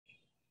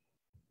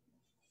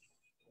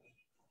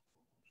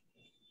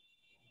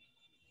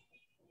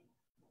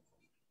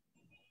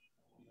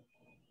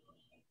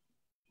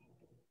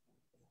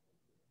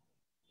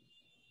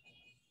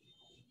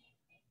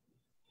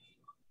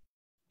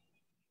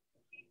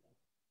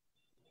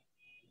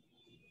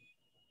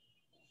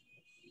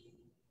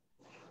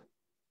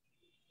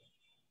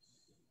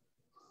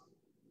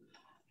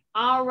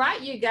All right,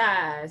 you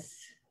guys.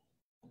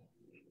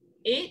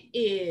 It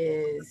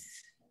is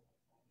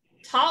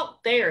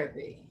talk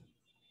therapy.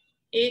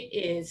 It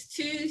is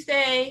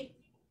Tuesday,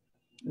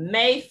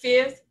 May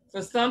 5th.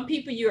 For some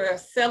people, you are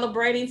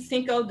celebrating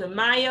Cinco de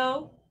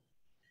Mayo.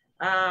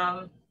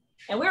 Um,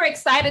 and we're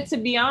excited to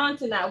be on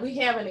tonight. We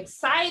have an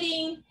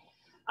exciting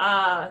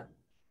uh,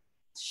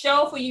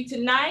 show for you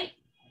tonight.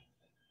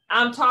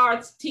 I'm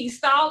Tara T.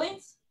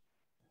 Stallings.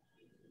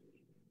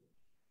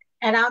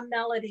 And I'm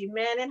Melody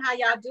Manning. How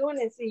y'all doing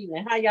this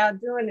evening?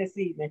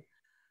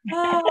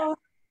 Oh.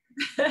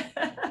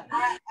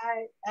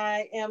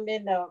 I am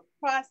in the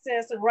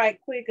process right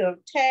quick of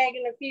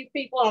tagging a few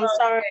people. I'm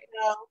sorry,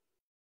 y'all.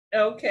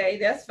 Okay,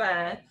 that's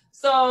fine.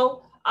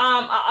 So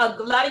a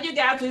lot of you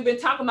guys, we've been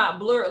talking about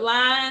blurred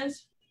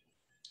lines.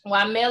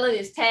 While Melody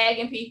is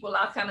tagging people,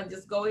 I'll kind of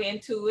just go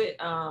into it.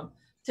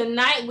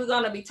 Tonight, we're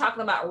going to be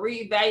talking about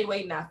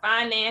reevaluating our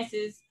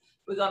finances.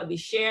 We're going to be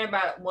sharing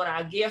about what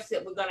our gifts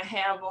that we're going to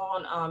have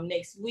on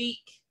next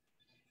week.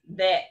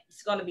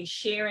 That's going to be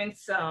sharing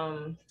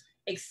some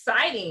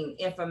exciting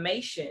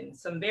information,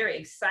 some very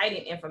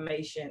exciting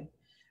information.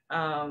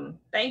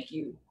 Thank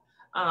you.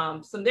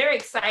 Some very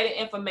exciting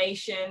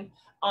information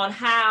on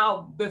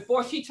how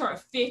before she turned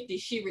 50,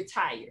 she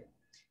retired.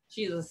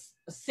 She's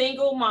a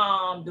single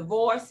mom,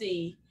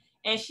 divorcee,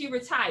 and she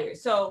retired.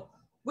 So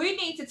we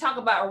need to talk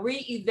about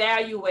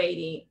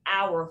reevaluating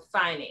our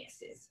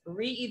finances.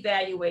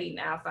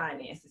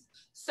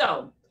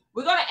 So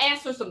we're going to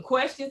answer some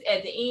questions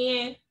at the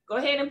end. Go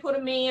ahead and put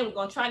them in. We're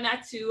going to try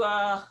not to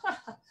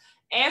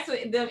answer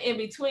them in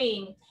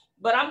between.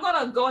 But I'm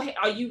going to go ahead.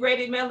 Are you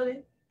ready,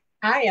 Melody?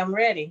 I am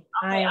ready.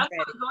 Okay, I'm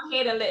going to go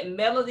ahead and let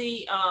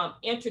Melody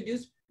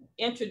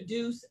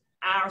introduce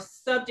our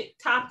subject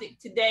topic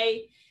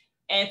today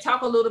and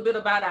talk a little bit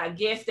about our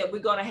guests that we're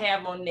going to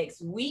have on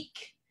next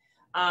week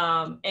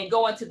and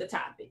go into the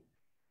topic.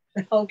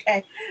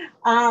 Okay.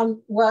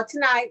 Well,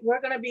 tonight we're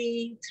going to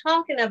be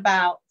talking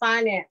about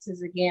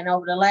finances again.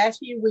 Over the last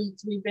few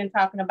weeks, we've been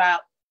talking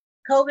about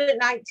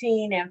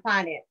COVID-19 and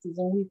finances,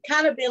 and we've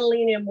kind of been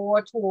leaning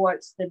more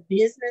towards the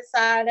business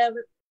side of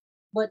it.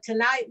 But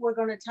tonight we're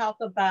going to talk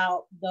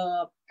about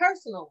the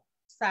personal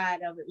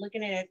side of it,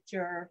 looking at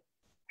your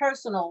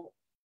personal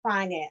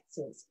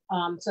finances.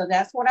 So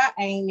that's what our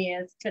aim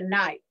is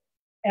tonight.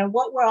 And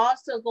what we're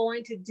also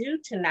going to do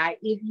tonight,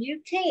 if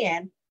you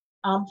can,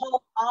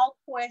 hold all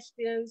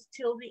questions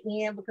till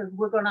the end, because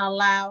we're going to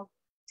allow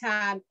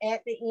time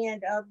at the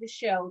end of the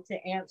show to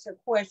answer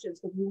questions,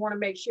 because we want to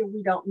make sure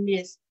we don't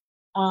miss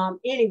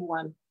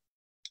anyone.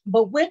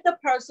 But with the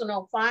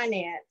personal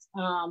finance,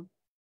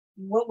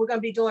 what we're going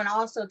to be doing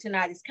also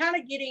tonight is kind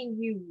of getting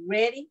you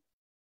ready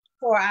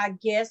for our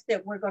guest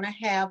that we're going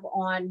to have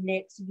on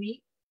next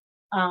week.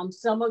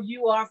 Some of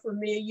you are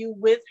familiar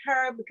with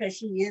her because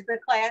she is a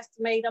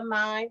classmate of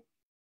mine.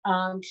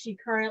 She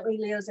currently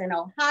lives in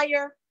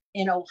Ohio.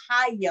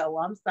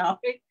 I'm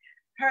sorry.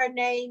 Her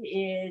name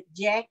is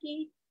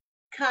Jackie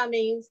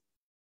Cummings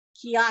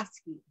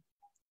Kioski.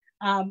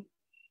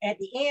 At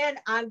the end,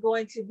 I'm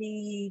going to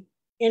be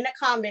in the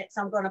comments.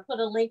 I'm going to put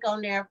a link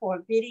on there for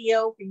a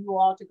video for you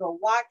all to go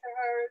watch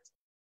hers.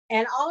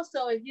 And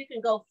also, if you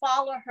can go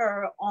follow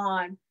her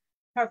on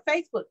her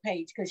Facebook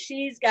page, because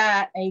she's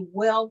got a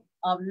wealth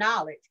of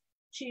knowledge.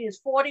 She is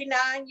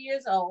 49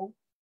 years old.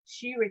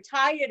 She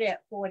retired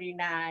at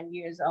 49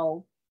 years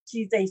old.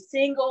 She's a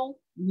single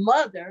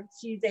mother.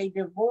 She's a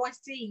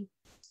divorcee.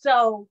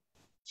 So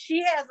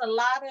she has a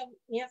lot of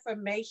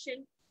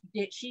information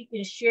that she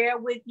can share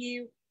with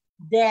you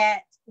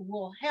that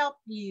will help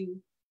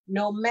you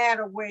no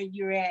matter where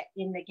you're at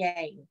in the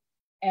game,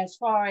 as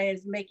far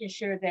as making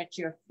sure that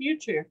your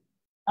future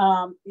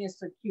is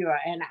secure.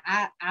 And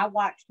I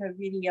watched her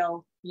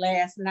video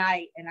last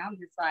night, and I'm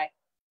just like,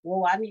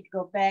 well, I need to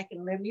go back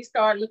and let me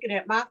start looking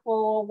at my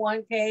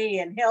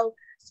 401k and health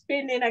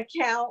spending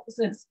accounts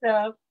and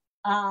stuff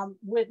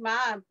with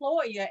my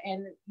employer,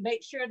 and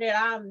make sure that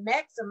I'm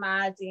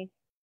maximizing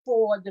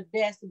for the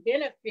best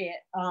benefit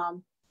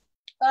of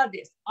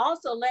this.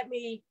 Also, let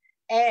me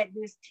add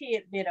this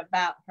tidbit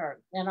about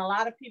her. And a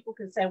lot of people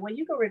can say, well,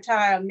 you can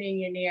retire a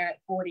millionaire at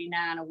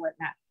 49 or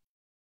whatnot.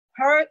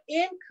 Her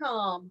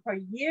income, her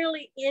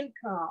yearly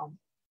income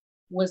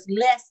was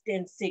less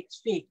than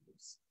six figures.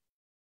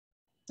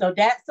 So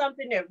that's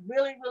something that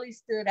really, really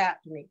stood out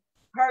to me.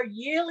 Her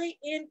yearly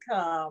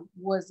income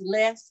was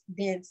less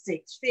than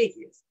six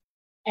figures.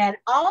 And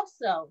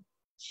also,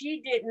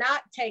 she did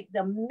not take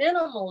the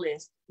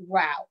minimalist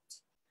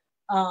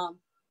route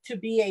to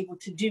be able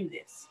to do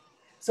this.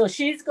 So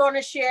she's going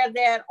to share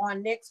that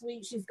on next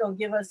week. She's going to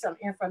give us some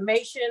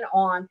information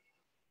on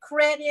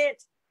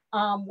credit,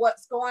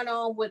 what's going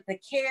on with the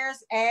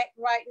CARES Act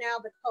right now,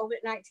 the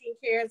COVID-19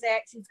 CARES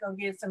Act. She's going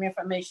to give some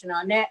information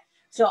on that.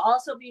 She'll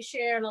also be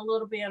sharing a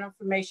little bit of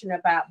information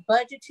about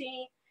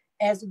budgeting,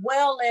 as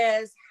well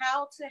as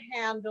how to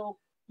handle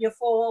your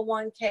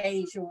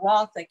 401ks, your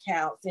Roth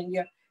accounts, and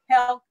your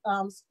health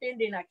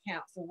spending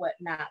accounts and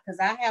whatnot. Because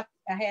I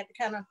had to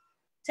kind of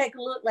take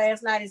a look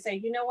last night and say,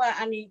 you know what,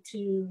 I need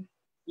to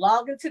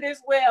log into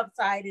this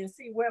website and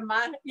see where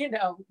my,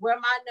 where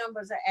my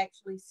numbers are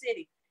actually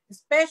sitting,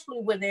 especially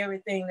with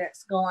everything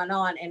that's going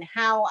on and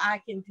how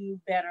I can do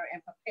better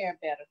and prepare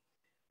better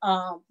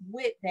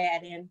with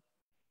that. And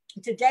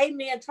today,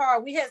 me and Tara,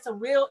 we had some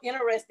real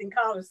interesting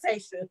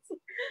conversations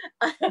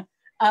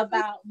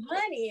about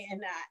money,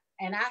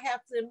 and I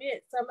have to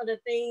admit, some of the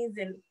things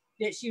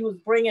that she was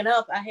bringing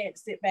up, I had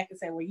to sit back and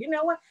say, well, you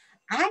know what?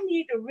 I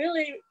need to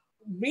really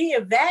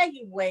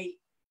reevaluate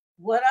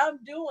what I'm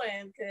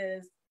doing,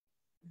 because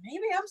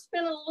maybe I'm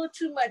spending a little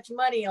too much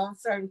money on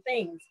certain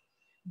things.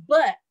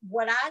 But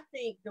what I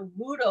think the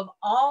root of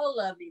all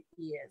of it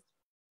is,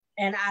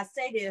 and I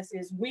say this,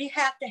 is we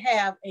have to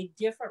have a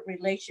different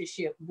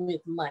relationship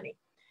with money.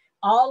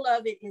 All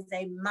of it is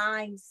a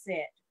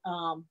mindset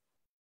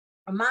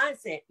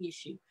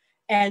issue.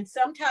 And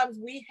sometimes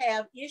we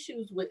have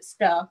issues with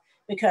stuff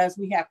because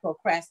we have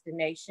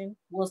procrastination.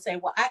 We'll say,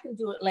 well, I can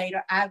do it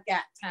later. I've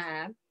got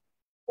time.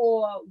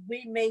 Or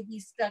we may be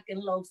stuck in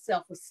low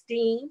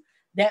self-esteem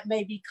that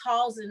may be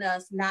causing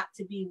us not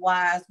to be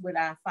wise with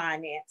our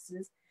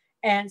finances.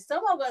 And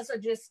some of us are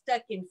just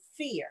stuck in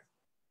fear.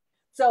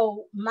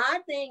 So my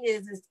thing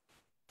is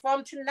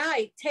from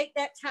tonight, take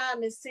that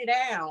time and sit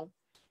down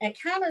and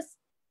kind of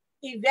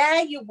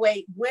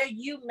evaluate where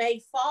you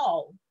may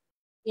fall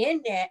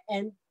in that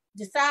and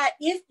decide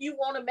if you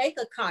want to make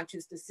a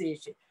conscious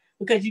decision,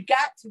 because you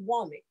got to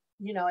want it.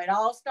 It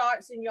all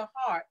starts in your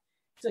heart.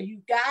 So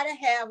you got to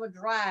have a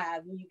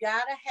drive, and you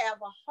got to have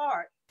a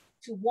heart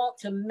to want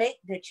to make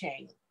the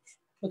change,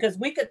 because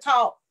we could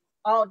talk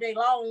all day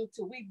long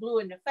till we blue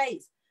in the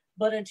face,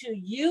 but until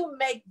you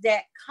make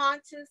that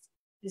conscious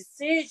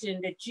decision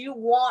that you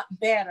want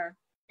better,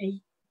 and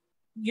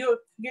you're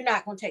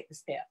not going to take the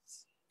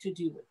steps to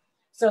do it.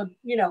 So,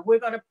 we're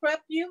going to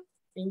prep you,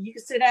 and you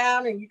can sit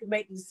down and you can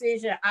make the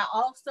decision. I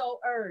also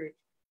urge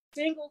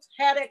singles,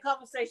 have that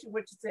conversation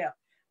with yourself.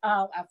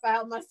 I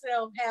found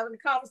myself having a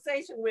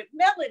conversation with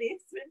Melody,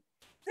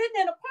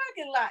 sitting in a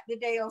parking lot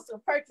today on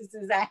some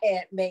purchases I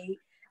had made.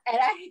 And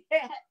I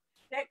had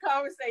that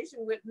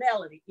conversation with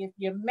Melody. If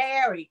you're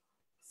married,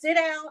 sit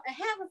down and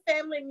have a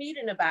family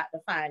meeting about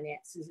the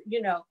finances.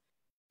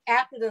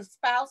 After the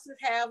spouses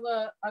have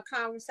a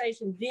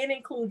conversation, then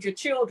include your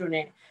children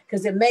in it,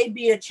 because it may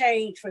be a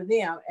change for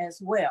them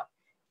as well.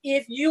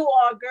 If you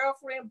are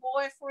girlfriend,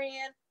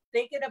 boyfriend,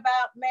 thinking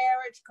about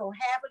marriage,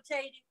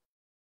 cohabitating,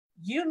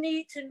 you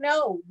need to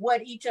know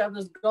what each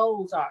other's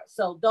goals are.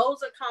 So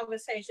those are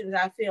conversations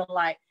I feel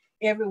like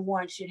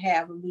everyone should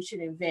have, and we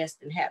should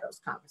invest and have those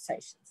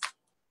conversations.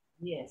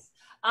 Yes.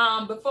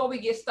 Before we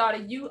get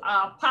started, you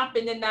are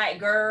popping tonight,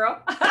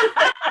 girl.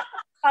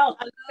 Oh,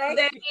 I love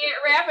that head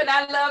wrap, and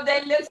I love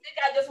that lipstick.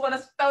 I just want to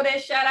throw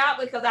that shout out,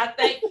 because I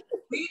think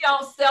we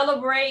don't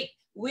celebrate.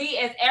 We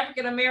as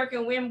African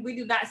American women, we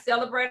do not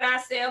celebrate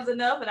ourselves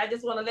enough. And I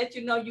just want to let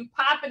you know, you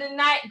popping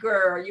tonight,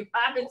 girl. You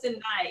popping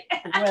tonight.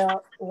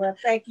 Well,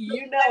 thank you.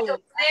 You know, your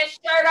that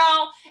shirt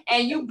on,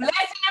 and you blessing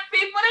the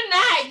people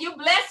tonight. You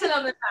blessing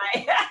them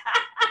tonight.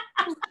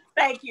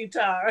 Thank you,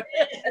 Tara.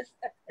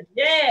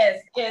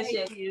 Yes.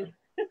 Thank you.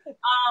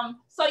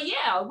 So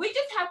yeah, we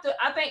just have to,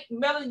 I think,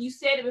 Melanie, you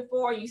said it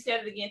before, you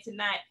said it again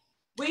tonight.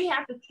 We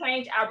have to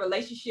change our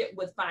relationship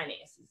with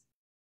finances.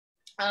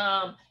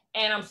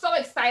 And I'm so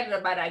excited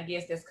about our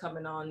guest that's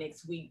coming on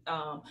next week.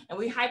 And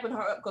we're hyping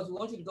her up because we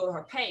want you to go to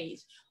her page.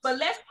 But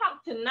let's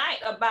talk tonight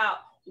about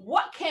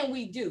what can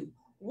we do?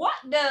 What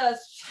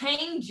does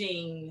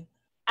changing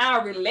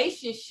our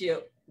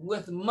relationship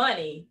with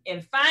money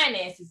and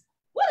finances,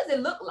 what does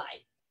it look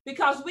like?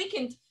 Because we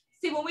can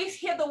see, when we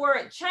hear the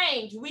word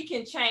change, we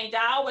can change.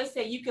 I always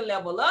say you can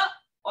level up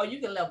or you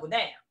can level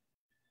down.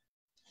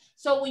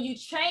 So when you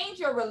change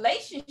your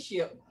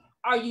relationship,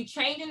 are you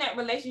changing that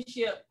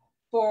relationship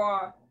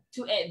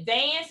to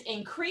advance,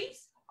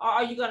 increase, or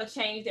are you going to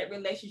change that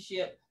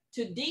relationship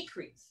to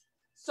decrease?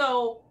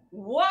 So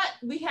what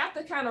we have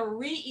to kind of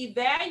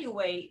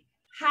reevaluate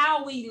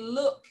how we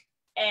look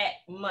at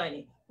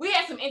money. We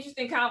had some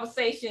interesting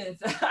conversations,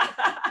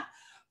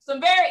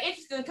 some very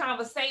interesting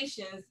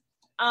conversations,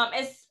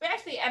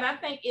 especially, and I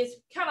think it's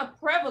kind of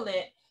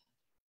prevalent.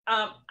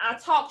 Our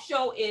talk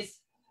show is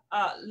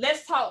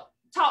Let's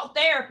Talk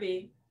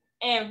Therapy,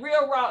 and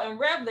Real, Raw, and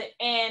Relevant.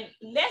 And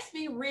let's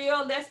be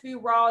real, let's be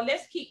raw,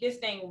 let's keep this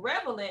thing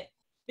relevant,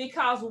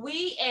 because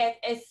we,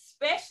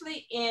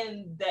 especially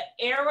in the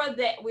era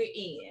that we're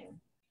in,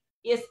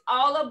 it's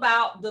all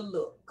about the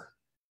look.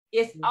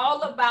 It's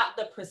all about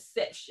the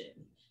perception.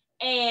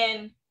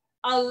 And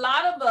a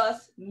lot of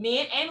us,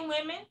 men and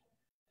women,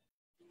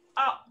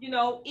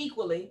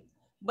 equally,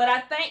 but I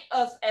think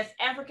us as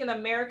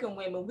African-American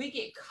women, we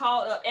get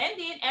caught up, and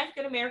then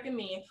African-American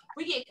men,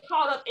 we get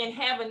caught up in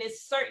having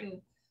this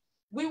certain,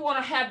 we want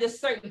to have this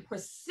certain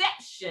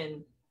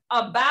perception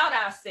about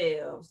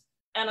ourselves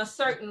and a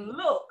certain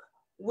look,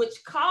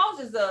 which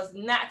causes us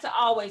not to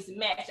always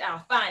match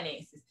our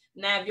finances.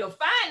 Now, if your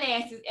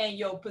finances and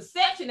your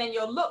perception and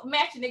your look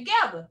matching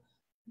together,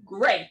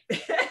 great.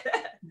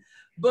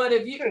 But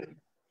if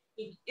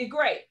you,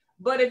 great.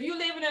 But if you're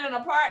living in an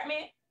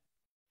apartment,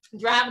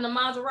 driving a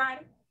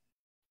Maserati,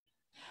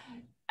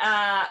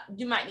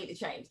 you might need to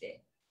change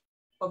that.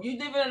 Or if you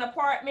live in an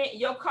apartment,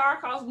 your car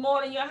costs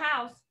more than your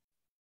house.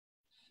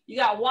 You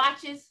got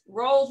watches,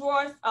 Rolls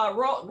Royce,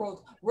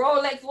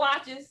 Rolex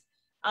watches,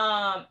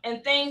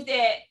 and things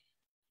that,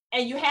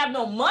 and you have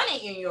no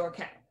money in your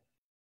account.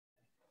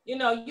 You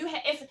know, you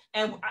have,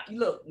 and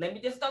look, let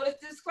me just throw this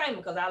disclaimer,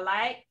 because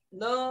I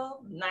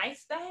love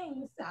nice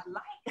things.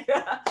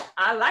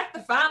 I like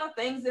the finer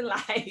things in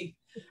life.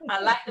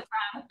 I like the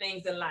finer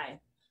things in life.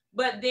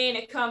 But then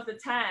it comes the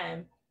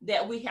time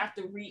that we have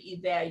to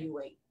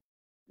reevaluate.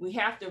 We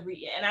have to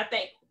and I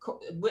think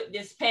with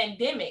this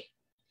pandemic,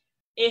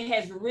 it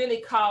has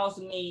really caused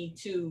me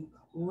to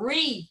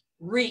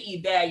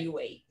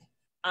reevaluate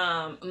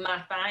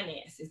my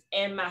finances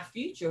and my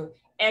future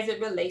as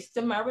it relates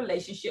to my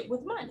relationship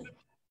with money.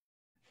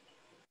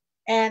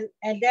 And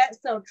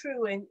that's so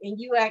true. And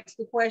you asked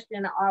the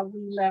question, are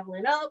we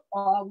leveling up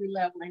or are we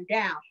leveling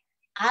down?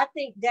 I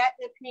think that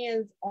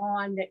depends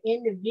on the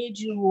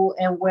individual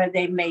and where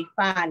they may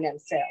find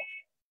themselves.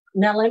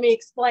 Now, let me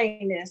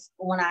explain this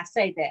when I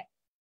say that.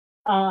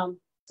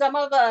 Some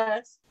of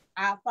us,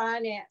 our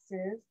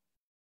finances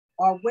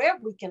are where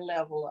we can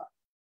level up.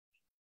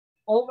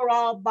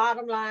 Overall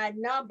bottom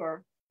line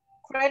number,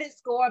 credit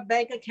score,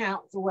 bank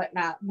accounts or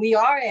whatnot, we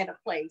are at a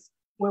place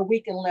where we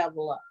can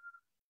level up.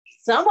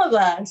 Some of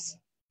us,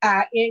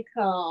 our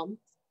income,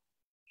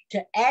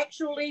 to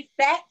actually,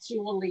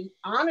 factually,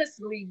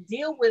 honestly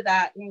deal with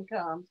our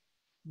income,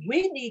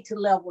 we need to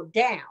level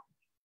down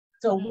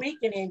so we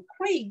can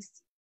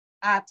increase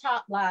our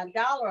top line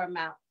dollar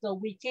amount so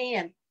we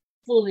can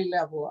fully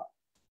level up.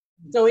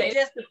 So it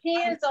just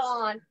depends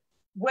on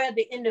where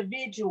the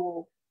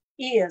individual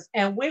is.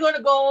 And we're going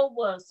to go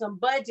over some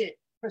budget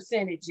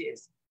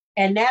percentages,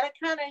 and that'll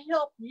kind of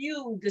help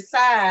you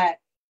decide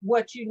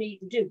what you need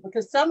to do.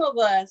 Because some of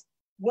us,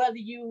 whether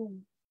you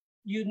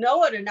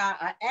know it or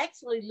not, are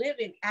actually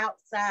living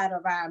outside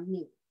of our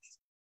means.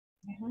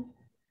 Mm-hmm.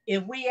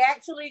 If we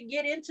actually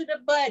get into the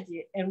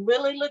budget and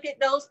really look at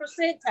those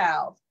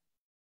percentiles,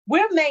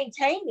 we're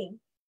maintaining,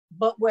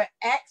 but we're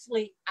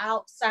actually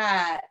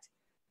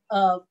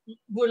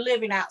we're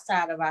living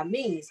outside of our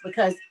means,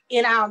 because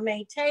in our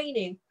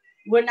maintaining,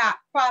 we're not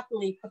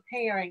properly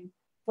preparing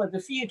for the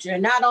future.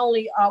 And not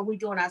only are we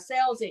doing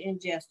ourselves an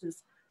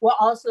injustice, we're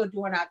also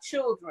doing our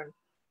children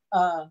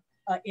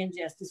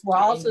injustice. We're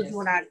also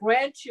doing our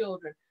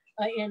grandchildren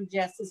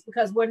injustice,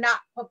 because we're not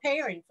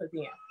preparing for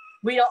them.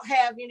 We don't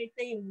have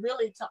anything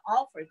really to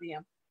offer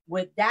them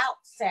without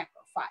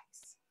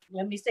sacrifice.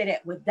 Let me say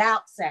that,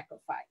 without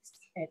sacrifice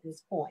at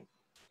this point.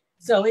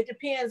 So it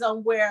depends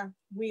on where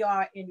we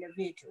are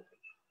individually.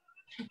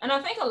 And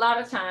I think a lot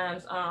of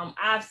times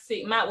I've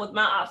seen with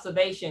my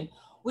observation,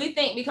 we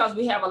think because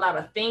we have a lot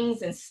of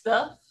things and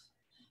stuff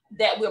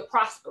that we're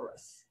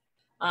prosperous.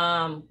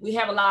 We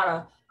have a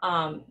lot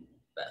of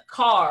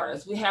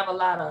cars, we have a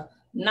lot of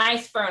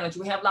nice furniture,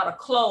 we have a lot of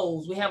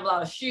clothes, we have a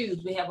lot of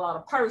shoes, we have a lot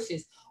of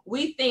purses.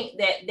 We think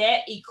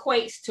that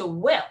equates to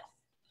wealth,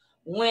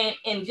 when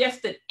in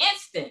just an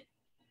instant,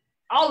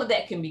 all of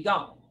that can be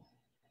gone.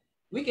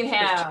 We can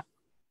have,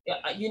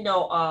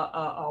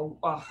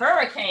 a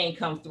hurricane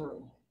come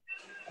through,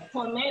 a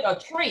tornado, a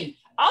tree,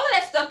 all of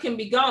that stuff can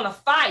be gone, a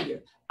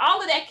fire,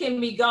 all of that can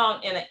be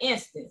gone in an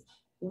instant.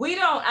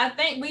 I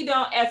think we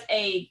don't, as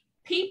a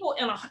people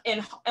in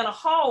a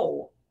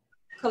whole,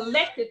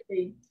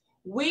 collectively,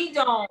 we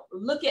don't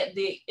look at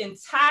the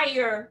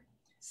entire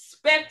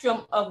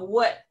spectrum of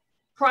what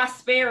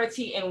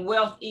prosperity and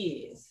wealth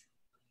is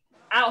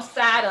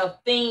outside of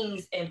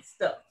things and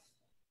stuff.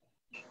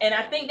 And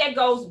I think that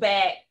goes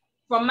back,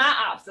 from my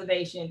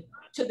observation,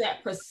 to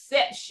that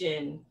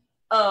perception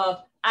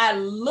of, I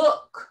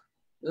look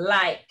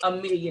like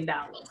 $1 million.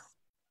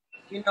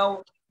 You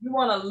know, you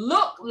want to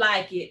look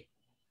like it,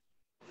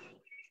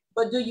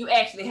 but do you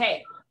actually have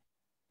it?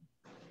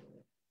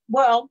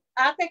 Well,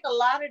 I think a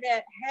lot of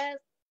that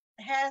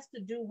has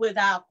to do with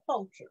our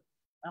culture.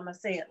 I'm gonna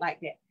say it like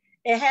that.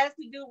 It has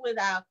to do with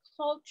our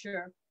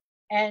culture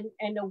and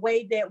the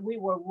way that we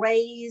were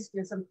raised,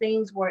 and some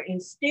things were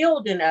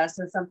instilled in us,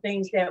 and some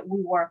things that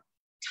we were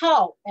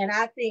taught. And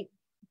I think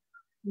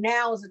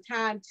now is the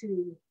time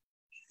to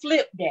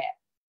flip that,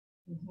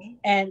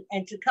 and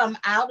to come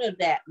out of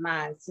that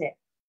mindset.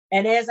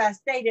 And as I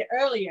stated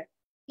earlier,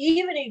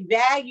 even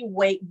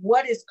evaluate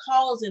what is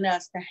causing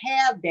us to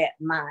have that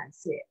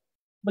mindset.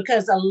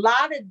 Because a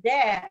lot of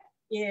that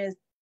is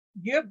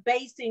you're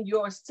basing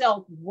your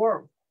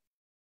self-worth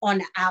on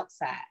the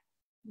outside.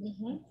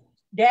 Mm-hmm.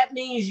 That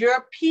means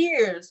your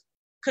peers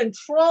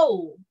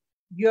control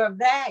your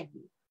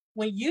value,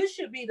 when you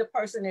should be the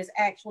person that's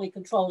actually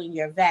controlling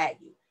your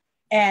value.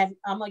 And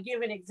I'm going to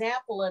give an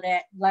example of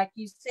that. Like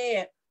you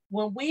said,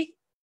 let me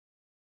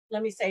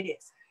say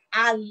this.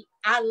 I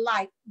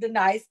like the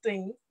nice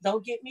things.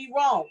 Don't get me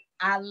wrong.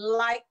 I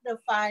like the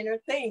finer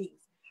things.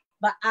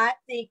 But I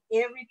think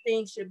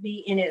everything should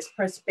be in its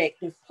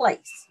prospective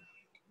place.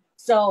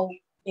 So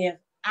if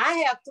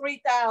I have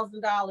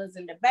 $3,000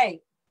 in the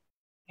bank,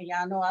 and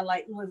y'all know I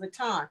like Louis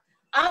Vuitton,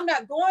 I'm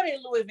not going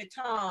in Louis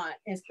Vuitton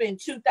and spend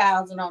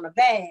 $2,000 on a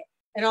bag.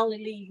 and only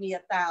leave me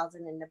 $1,000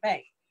 in the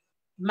bank.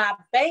 My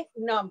bank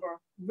number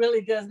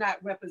really does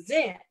not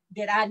represent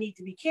that I need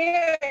to be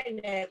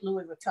carrying that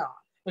Louis Vuitton,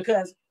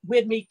 because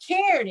with me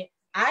carrying it,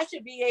 I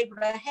should be able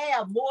to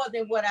have more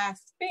than what I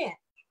spent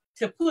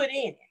to put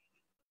in it.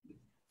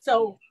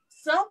 So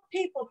some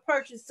people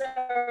purchase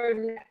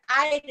certain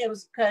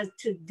items because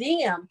to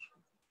them,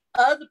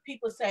 other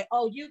people say,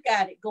 oh, you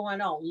got it going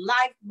on.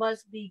 Life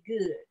must be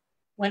good.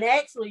 When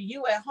actually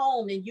you at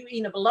home and you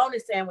eating a bologna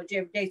sandwich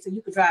every day so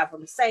you could drive a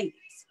Mercedes.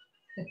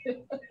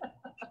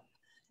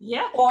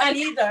 Yeah. Or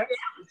either,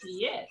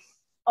 yes.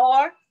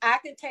 Or I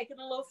can take it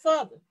a little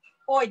further.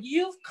 Or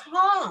you've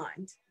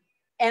conned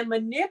and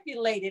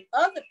manipulated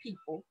other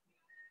people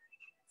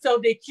so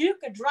that you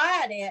could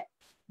drive that,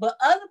 but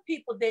other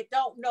people that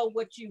don't know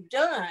what you've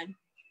done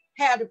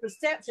have the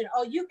perception,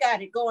 oh, you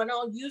got it going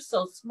on, you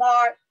so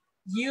smart,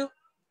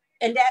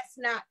 and that's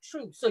not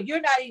true. So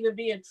you're not even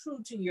being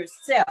true to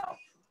yourself.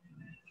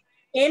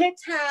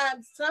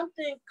 Anytime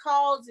something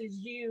causes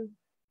you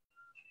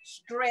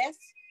stress,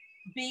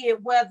 be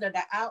it whether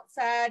the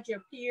outside, your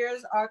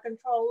peers are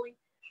controlling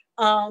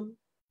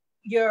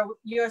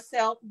your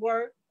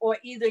self-worth, or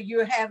either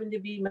you're having to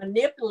be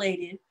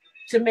manipulated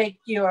to make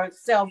your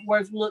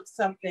self-worth look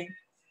something,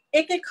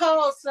 it can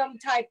cause some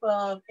type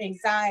of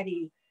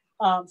anxiety,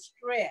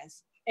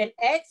 stress, and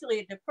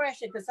actually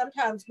depression, because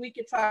sometimes we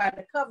can try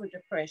to cover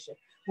depression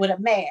with a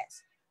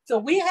mask. So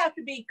we have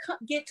to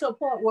get to a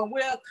point where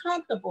we're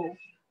comfortable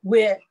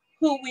with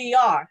who we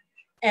are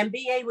and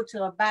be able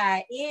to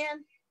abide in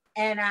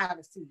and out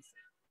of season.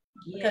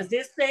 Yes. Because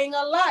this thing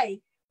of life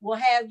will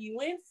have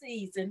you in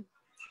season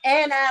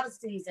and out of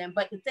season.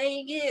 But the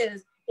thing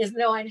is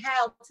knowing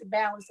how to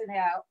balance it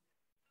out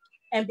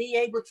and be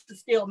able to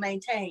still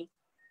maintain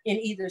in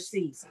either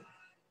season.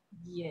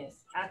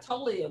 Yes, I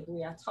totally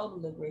agree.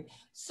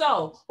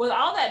 So with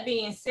all that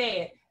being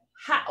said,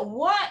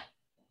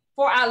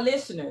 for our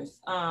listeners,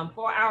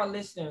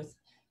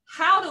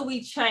 how do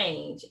we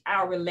change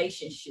our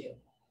relationship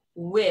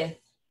with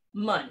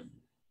money?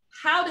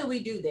 How do we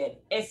do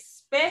that?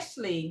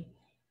 Especially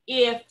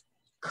if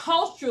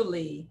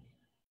culturally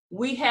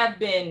we have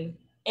been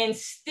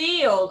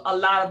instilled, a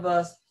lot of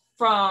us,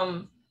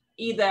 from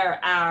either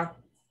our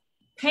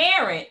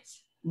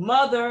parents,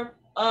 mother,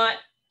 aunt,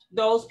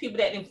 those people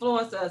that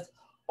influence us,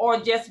 or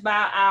just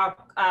by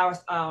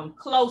our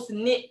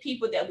close-knit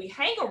people that we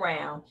hang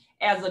around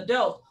as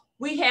adults.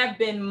 We have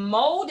been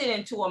molded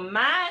into a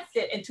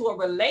mindset, into a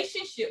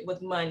relationship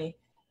with money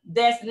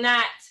that's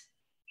not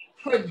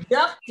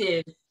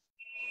productive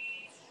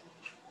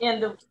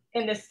in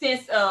the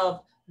sense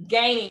of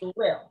gaining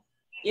wealth.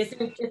 It's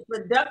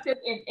productive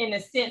in the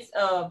sense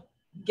of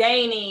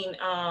gaining,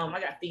 I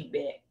got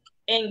feedback,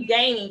 and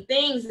gaining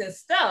things and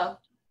stuff,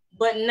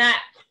 but not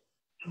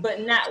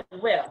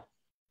wealth.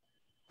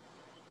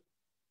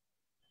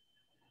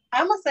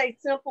 I'm gonna say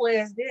simple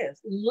as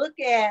this. Look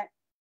at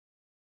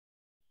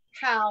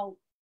how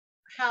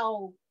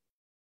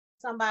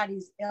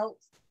somebody's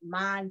else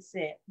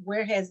mindset,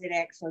 where has it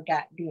actually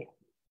got them?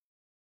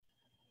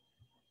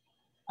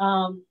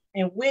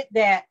 And with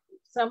that,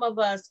 some of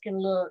us can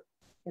look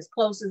as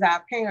close as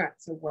our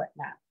parents or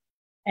whatnot.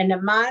 And the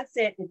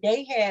mindset that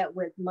they had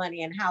with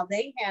money and how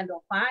they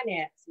handle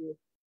finances,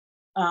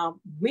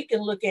 we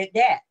can look at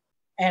that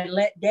and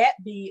let that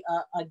be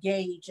a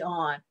gauge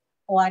on,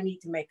 oh, I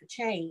need to make a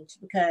change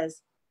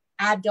because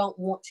I don't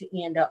want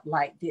to end up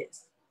like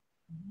this.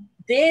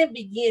 Then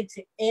begin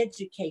to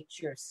educate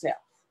yourself.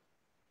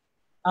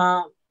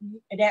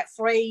 That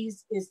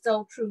phrase is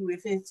so true.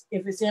 If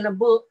it's in a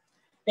book,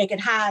 they can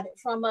hide it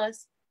from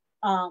us.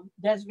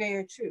 That's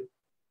very true.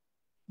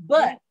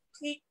 But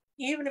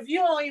even if you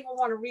don't even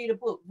want to read a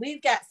book,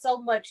 we've got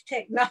so much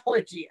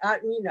technology.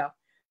 We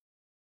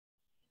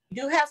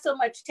do have so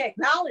much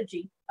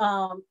technology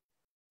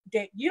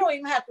that you don't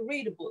even have to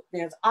read a book.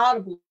 There's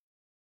Audible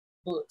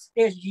books.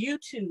 There's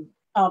YouTube.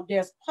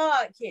 There's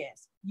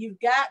podcasts. You've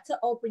got to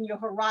open your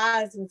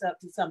horizons up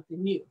to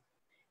something new.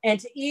 And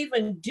to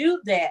even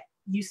do that,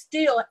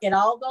 it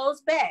all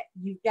goes back.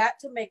 You've got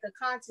to make a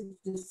conscious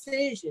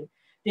decision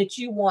that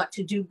you want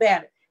to do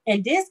better.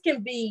 And this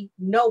can be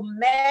no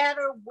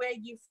matter where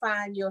you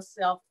find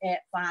yourself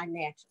at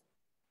financially.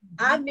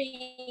 I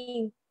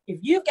mean, if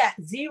you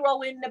got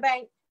zero in the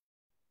bank,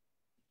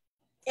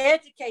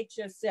 educate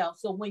yourself.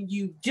 So when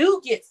you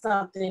do get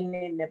something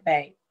in the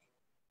bank,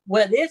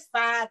 whether it's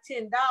 $5,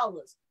 $10,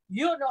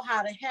 you'll know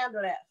how to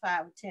handle that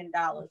 $5 or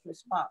 $10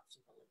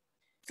 responsibly.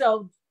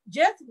 So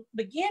just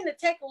begin to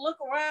take a look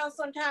around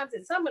sometimes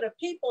at some of the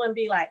people and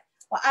be like,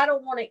 well, I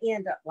don't want to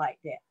end up like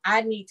that.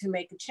 I need to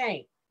make a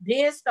change.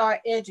 Then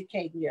start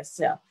educating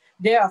yourself.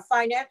 There are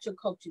financial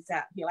coaches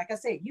out here. Like I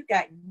said, you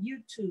got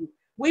YouTube.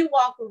 We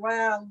walk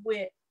around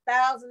with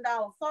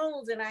 $1,000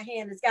 phones in our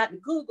hand. It's got the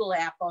Google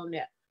app on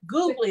there.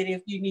 Google it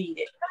if you need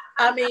it.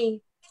 I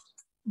mean,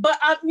 but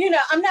I'm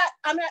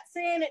not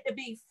saying it to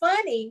be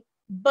funny,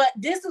 but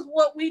this is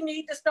what we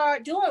need to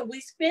start doing. We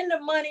spend the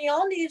money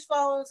on these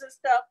phones and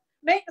stuff.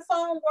 Make the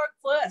phone work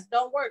for us.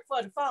 Don't work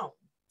for the phone.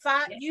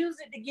 Use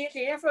it to get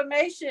the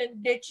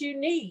information that you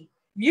need.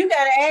 You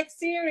got to ask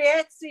Siri,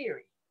 ask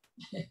Siri.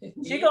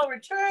 She going to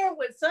return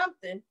with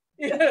something,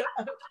 you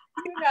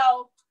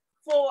know,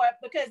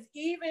 because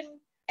even,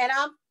 and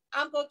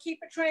I'm going to keep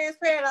it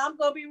transparent. I'm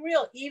going to be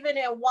real. Even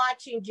in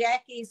watching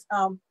Jackie's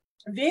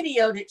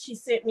video that she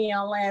sent me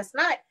on last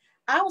night,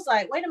 I was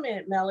like, wait a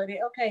minute, Melody.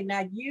 Okay,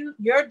 now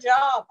your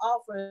job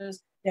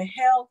offers the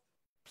health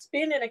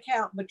spending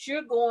account, but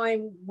you're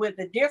going with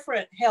a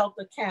different health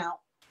account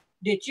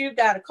that you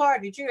got a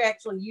card that you're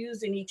actually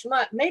using each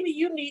month. Maybe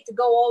you need to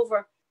go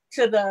over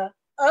to the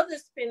other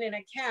spending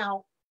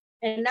account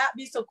and not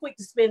be so quick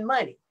to spend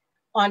money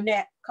on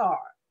that card.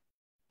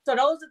 So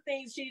those are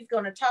things she's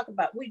going to talk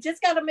about. We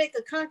just got to make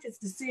a conscious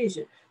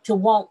decision to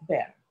want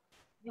better.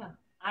 Yeah,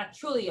 I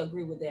truly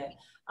agree with that.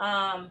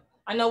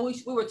 I know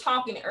we were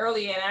talking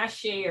earlier and I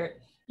shared,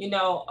 you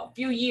know, a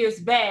few years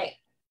back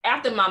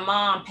after my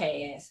mom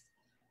passed,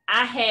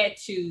 I had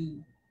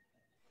to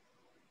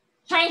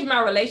change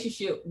my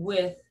relationship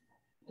with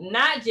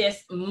not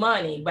just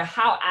money, but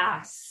how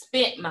I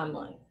spent my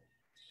money.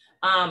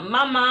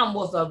 My mom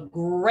was a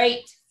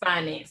great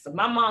financer.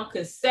 My mom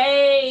could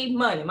save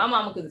money.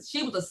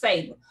 She was a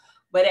saver.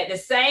 But at the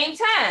same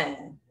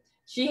time,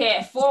 she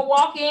had 4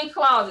 walk-in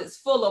closets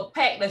full of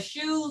packed of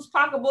shoes,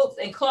 pocketbooks,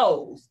 and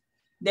clothes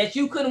that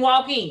you couldn't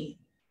walk in.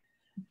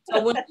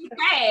 So when she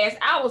passed,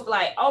 I was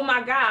like, oh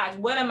my gosh,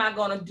 what am I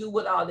going to do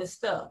with all this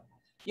stuff?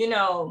 You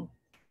know,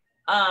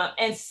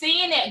 and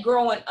seeing that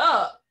growing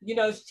up, you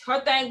know, her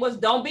thing was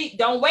don't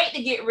wait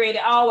to get ready,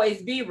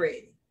 always be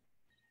ready.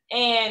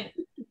 And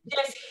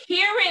just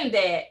hearing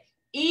that,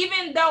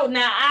 even though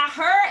now I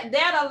heard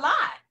that a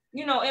lot,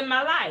 you know, in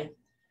my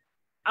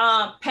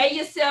life, pay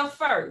yourself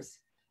first,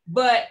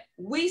 but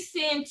we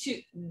seem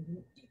to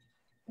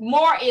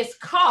more is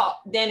caught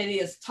than it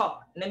is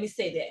taught. Let me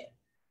say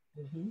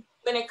that. Mm-hmm.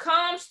 When it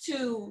comes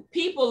to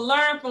people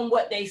learn from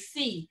what they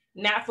see,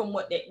 not from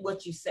what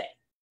you say.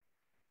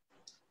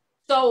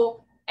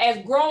 So as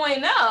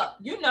growing up,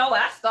 you know,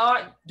 I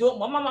started doing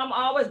what my mom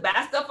always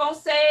buy stuff on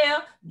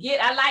sale.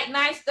 I like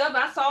nice stuff.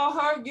 I saw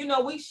her, you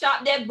know, we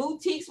shopped at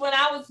boutiques when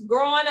I was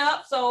growing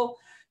up. So,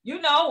 you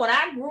know, when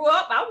I grew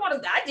up, I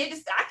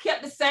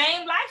kept the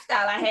same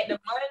lifestyle. I had the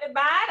money to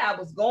buy it. I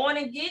was going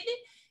and getting it.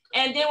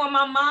 And then when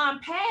my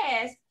mom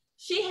passed,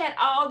 she had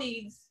all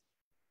these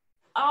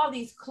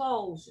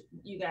clothes,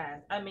 you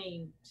guys. I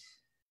mean,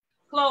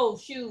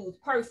 clothes, shoes,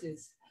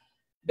 purses,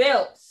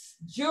 belts,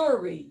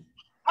 jewelry,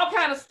 all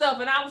kind of stuff.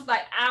 And I was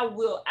like,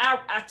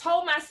 I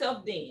told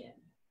myself then,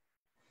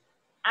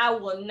 I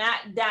will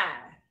not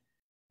die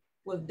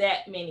with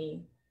that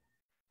many,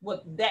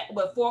 with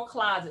 4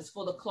 closets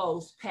full of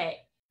clothes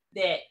packed.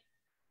 That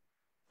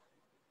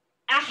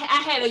I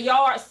had a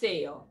yard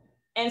sale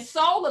and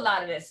sold a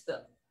lot of that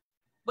stuff.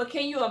 But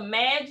can you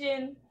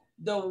imagine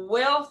the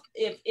wealth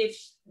if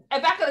I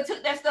could have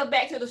took that stuff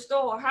back to the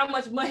store, how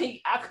much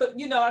money I could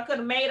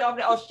have made off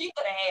that, or she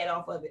could have had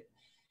off of it.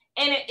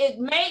 And it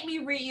made me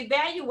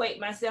reevaluate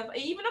myself.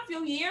 Even a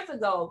few years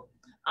ago,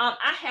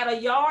 I had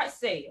a yard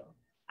sale.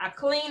 I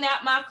cleaned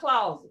out my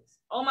closets.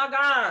 Oh my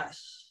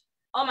gosh.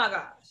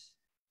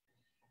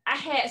 I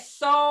had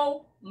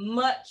so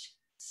much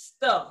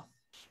stuff,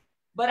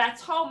 but I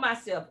told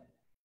myself,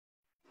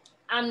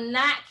 I'm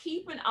not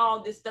keeping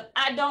all this stuff.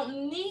 I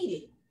don't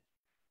need it.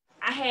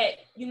 I had,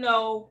 you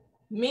know,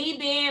 me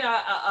being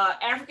a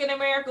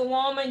African-American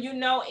woman, you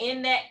know,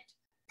 in that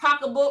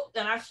pocketbook,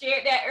 and I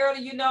shared that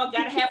earlier, you know,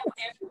 gotta have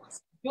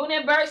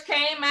Junior Birch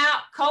came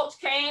out, Coach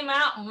came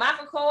out,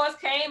 Michael Kors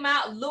came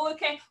out, Louis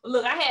came.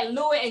 Look, I had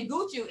Louis and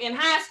Gucci in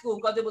high school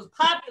because it was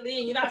popular,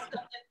 and you know,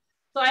 stuff.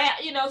 So I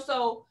had, you know,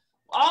 so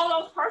all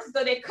those purses,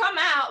 so they come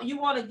out, you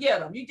want to get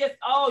them. You just,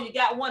 you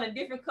got one in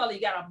different color.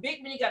 You got a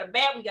big one, you got a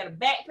bad one, you got a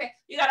backpack.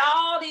 You got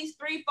all these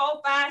 $3,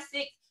 $4, $5,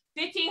 $6,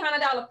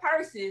 $1,500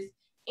 purses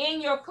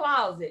in your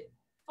closet.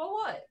 For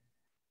what?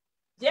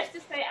 Just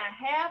to say I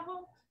have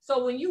them.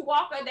 So when you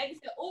walk out there, you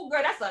say, oh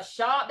girl, that's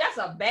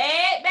a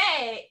bad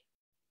bag.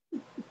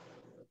 So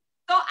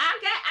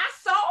I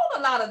sold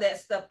a lot of that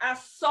stuff. I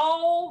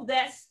sold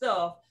that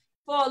stuff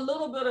for a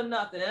little bit of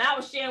nothing. And I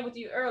was sharing with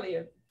you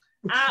earlier,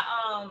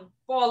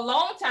 for a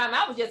long time,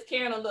 I was just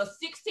carrying a little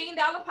 $16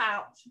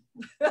 pouch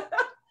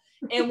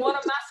in one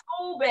of my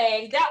school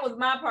bags. That was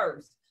my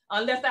purse,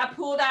 unless I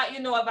pulled out,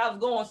 you know, if I was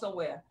going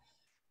somewhere.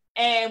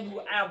 And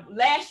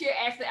last year,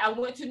 actually, I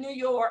went to New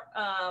York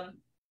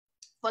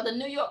for the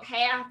New York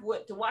half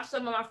to watch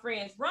some of my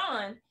friends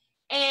run.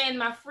 And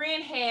my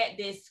friend had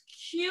this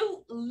cute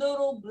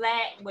little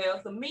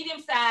it's a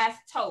medium-sized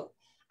tote.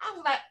 I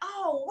was like,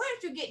 oh, where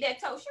did you get that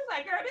tote? She was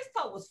like, girl, this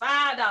tote was $5.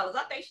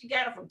 I think she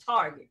got it from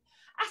Target.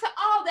 I said,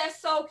 oh,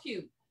 that's so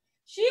cute.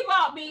 She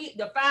bought me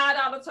the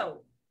 $5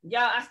 tote.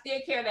 Y'all, I still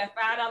carry that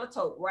 $5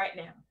 tote right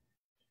now.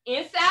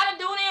 Inside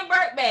a Dooney and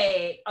Burke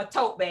bag, a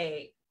tote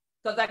bag,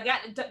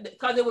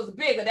 because it was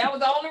bigger. That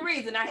was the only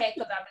reason I had,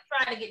 because I've been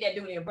trying to get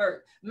that Dooney and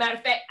Burke. Matter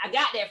of fact, I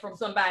got that from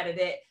somebody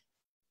that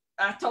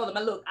I told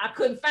them, look, I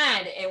couldn't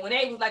find it. And when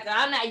they was like,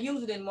 I'm not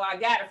using it anymore, I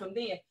got it from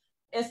them.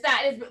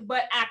 Inside this,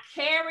 but I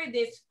carry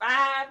this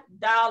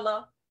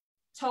 $5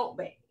 tote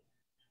bag.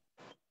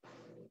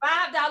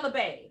 $5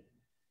 bag.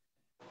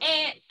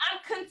 And I'm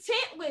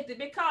content with it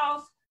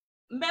because,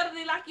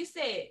 Melody, like you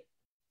said,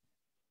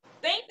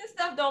 things and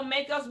stuff don't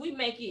make us, we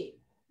make it.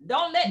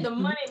 Don't let the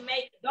money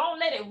don't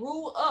let it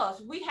rule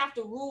us. We have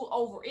to rule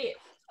over it.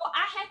 So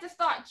I had to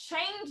start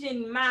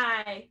changing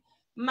my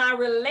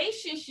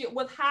relationship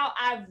with how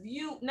I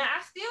view. Now,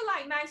 I still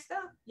like nice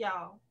stuff,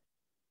 y'all,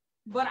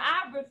 but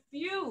I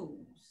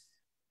refuse,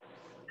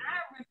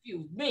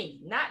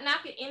 me, not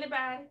knocking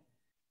anybody,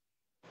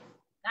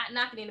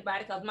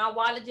 because my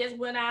wallet just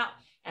went out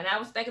and I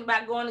was thinking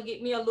about going to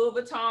get me a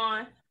Louis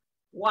Vuitton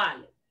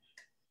wallet.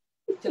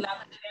 Till I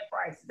looked at that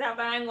price.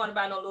 I ain't going to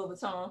buy no Louis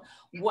Vuitton.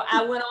 Well,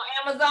 I went on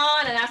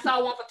Amazon and I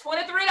saw one for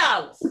 $23.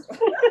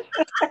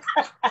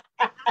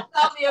 I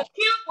saw me a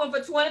cute one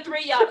for $23.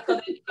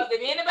 Because if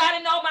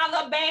anybody know my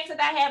little bags that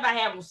I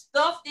have them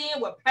stuffed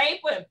in with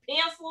paper and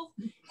pencils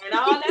and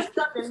all that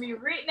stuff, and me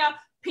written up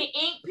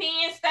ink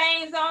pen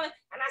stains on it.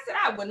 And I said,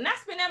 I would not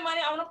spend that money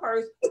on a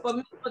purse for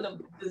the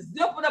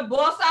zipper to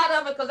bust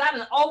out of it because I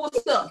done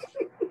overstuffed.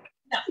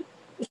 No,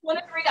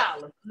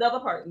 $23. Leather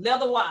purse,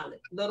 leather wallet,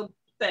 little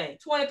thing,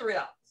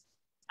 $23.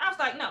 I was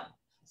like, no.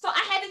 So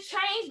I had to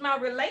change my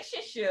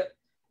relationship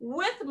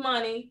with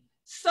money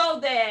so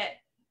that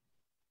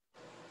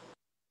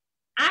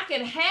I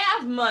can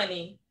have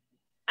money,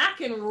 I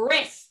can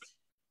rest,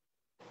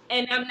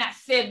 and I'm not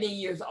 70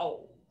 years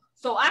old.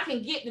 So I can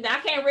I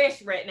can't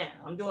rest right now.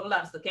 I'm doing a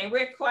lot of stuff. Can't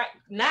rest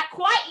not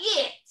quite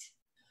yet.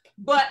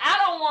 But I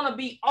don't want to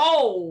be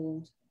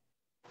old,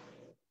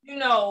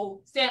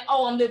 saying,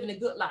 oh, I'm living a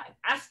good life.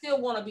 I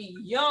still want to be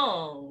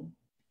young,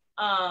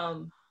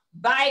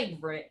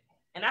 vibrant,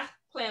 and I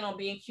plan on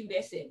being cute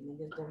at 70.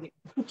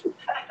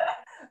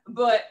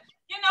 But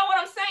you know what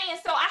I'm saying?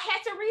 So I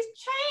had to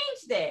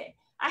change that.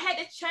 I had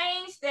to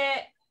change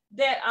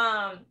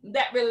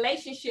that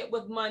relationship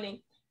with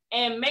money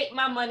and make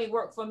my money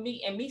work for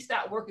me, and me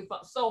stop working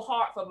so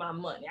hard for my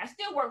money. I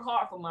still work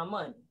hard for my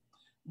money,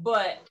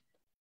 but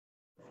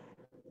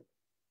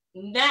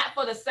not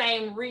for the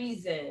same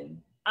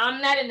reason.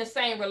 I'm not in the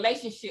same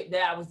relationship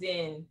that I was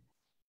in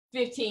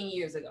 15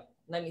 years ago.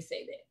 Let me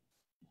say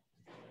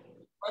that.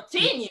 Or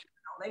 10 years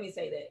ago. Let me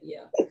say that.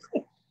 Yeah.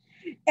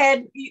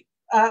 And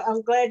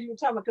I'm glad you were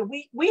talking about, because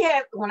we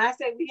had, when I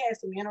say we had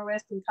some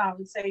interesting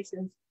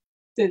conversations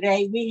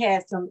today, we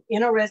had some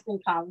interesting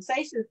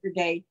conversations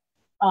today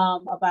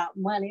about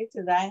money.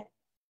 To that,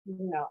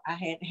 I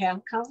had to have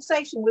a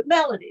conversation with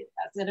Melody.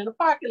 I said in the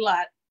parking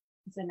lot,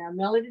 I said, now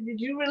Melody, did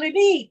you really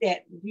need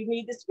that? Did you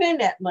need to spend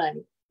that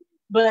money?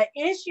 But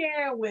in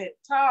sharing with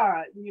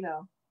Tara,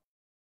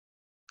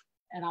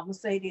 and I'm gonna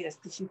say this,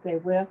 because she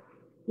said, well,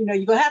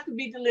 you're gonna have to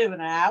be delivered.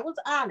 And I was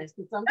honest,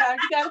 because sometimes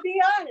you gotta be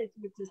honest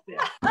with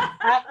yourself.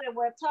 I said,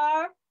 well,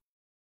 Tara,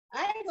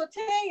 I ain't gonna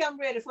tell you I'm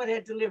ready for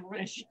that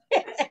deliverance.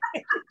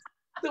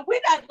 So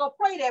we're not gonna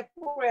pray that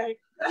prayer,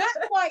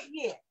 not quite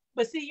yet.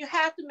 But see, you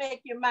have to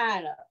make your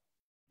mind up.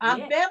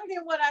 I'm better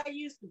than what I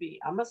used to be.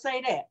 I'm gonna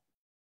say that,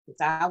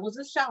 because I was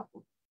a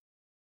shopper.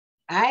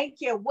 I ain't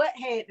care what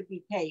had to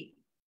be paid.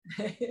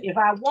 If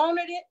I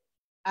wanted it,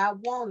 I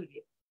wanted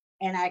it,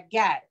 and I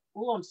got it.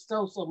 Oh, I'm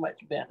so much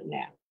better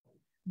now.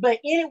 But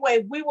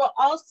anyway, we were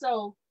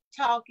also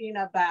talking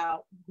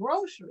about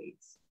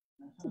groceries.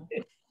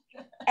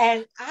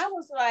 And I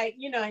was like,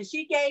 and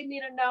she gave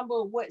me the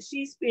number of what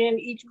she spent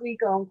each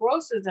week on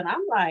groceries. And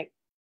I'm like,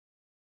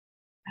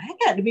 I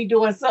got to be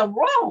doing something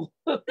wrong.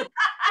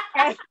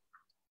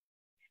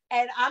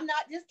 and I'm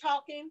not just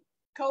talking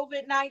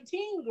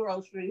COVID-19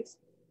 groceries,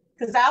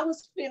 because I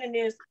was spending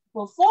this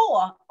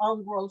before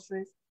on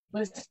groceries,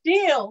 but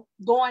still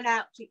going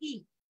out to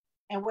eat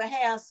and would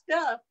have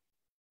stuff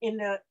in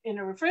the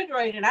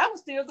refrigerator. And I would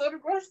still go to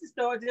the grocery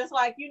store, just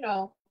like, I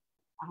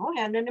don't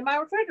have nothing in my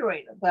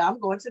refrigerator, but I'm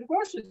going to the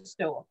grocery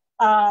store.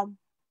 And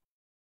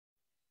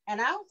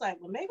I was like,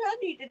 well, maybe I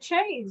need to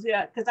change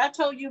that, because I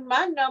told you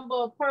my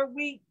number per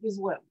week is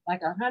what,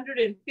 like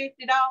 $150.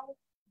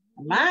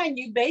 Mind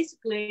you,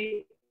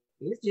 basically,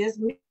 it's just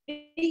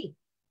me.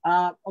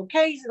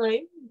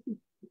 Occasionally,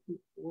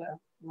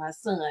 well, my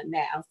son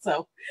now,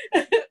 so,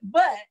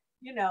 but,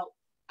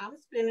 I'm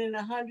spending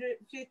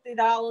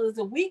 $150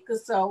 a week or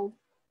so,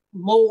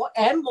 more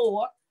and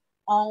more,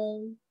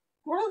 on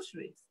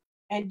groceries.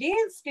 And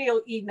then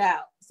still eating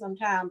out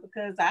sometimes,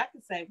 because I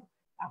can say,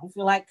 I don't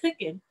feel like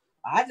cooking.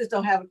 I just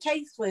don't have a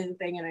taste for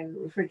anything in the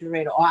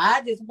refrigerator, or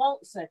I just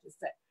want such and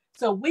such.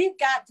 So we've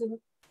got to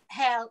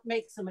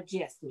make some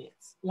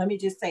adjustments. Let me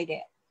just say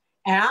that.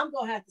 And I'm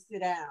going to have to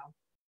sit down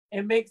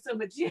and make some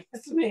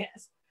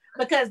adjustments,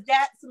 because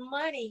that's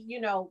money,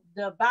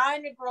 the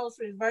buying the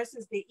groceries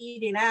versus the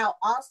eating out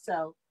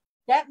also.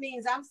 That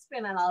means I'm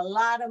spending a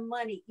lot of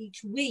money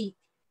each week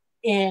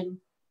in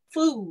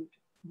food,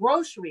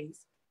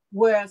 groceries,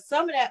 where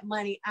some of that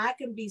money I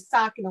can be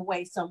socking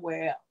away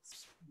somewhere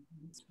else.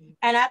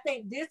 And I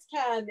think this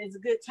time is a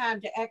good time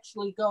to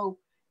actually go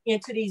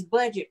into these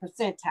budget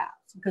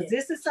percentiles, because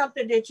this is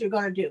something that you're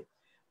going to do.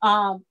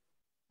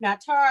 Now,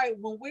 Tari,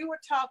 when we were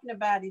talking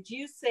about it,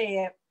 you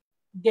said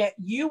that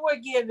you were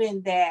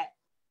given that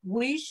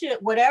we should,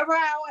 whatever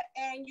our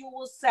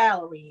annual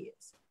salary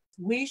is,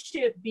 we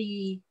should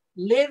be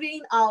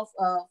living off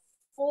of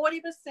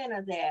 40%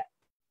 of that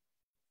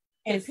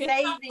and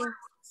saving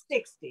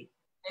 60.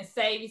 And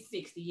saving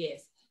 60,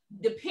 yes.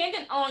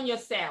 Depending on your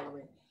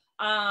salary.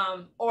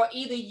 Or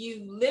either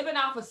you living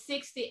off of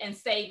 60 and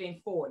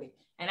saving 40.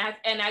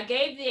 And I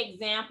gave the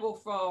example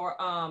for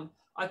a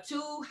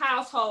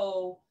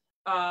 2-household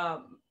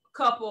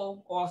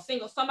couple or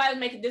single, somebody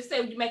making, just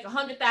say you make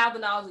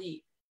 $100,000 a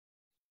year.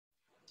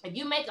 If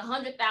you make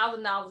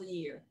 $100,000 a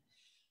year,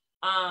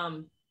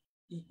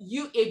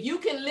 if you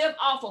can live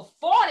off of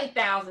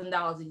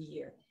 $40,000 a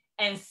year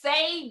and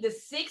save the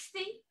 60,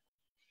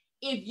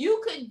 if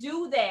you could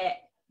do that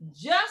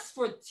just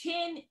for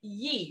 10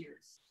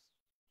 years,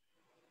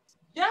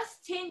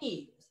 just 10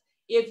 years,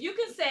 if you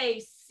can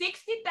save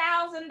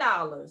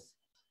 $60,000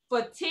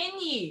 for 10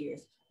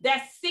 years,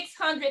 that's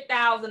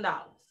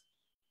 $600,000.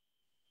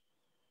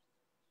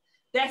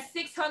 That's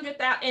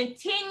 $600,000 in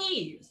 10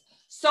 years.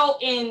 So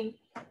in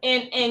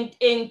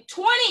 20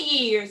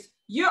 years,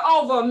 you're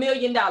over $1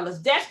 million.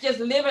 That's just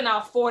living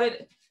off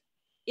 40.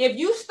 If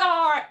you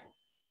start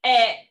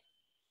at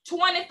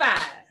 25,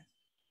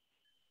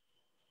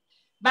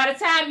 by the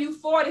time you're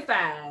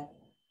 45,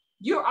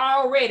 you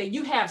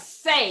have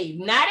saved,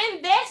 not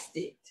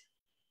invested.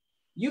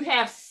 You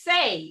have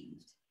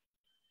saved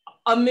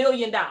 $1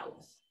 million.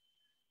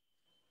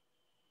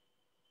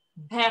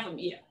 Half a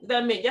million.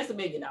 That's $1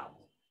 million.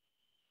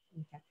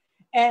 Okay.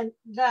 And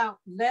now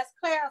let's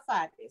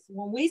clarify this.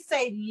 When we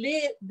say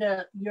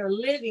you're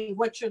living,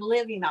 what you're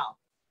living off,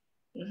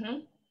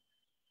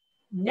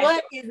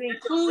 what is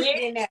included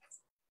in that?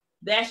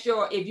 That's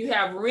if you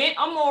have rent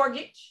or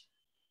mortgage,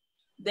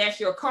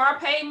 that's your car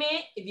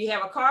payment. If you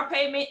have a car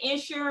payment,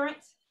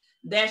 insurance,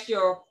 that's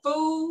your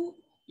food,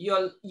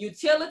 your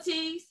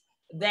utilities,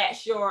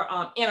 that's your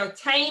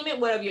entertainment,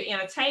 whatever your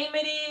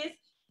entertainment is,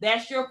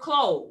 that's your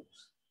clothes.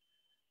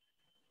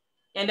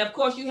 And of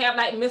course you have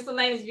like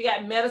miscellaneous, you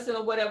got medicine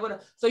or whatever.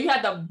 So you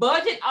have to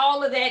budget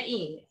all of that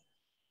in.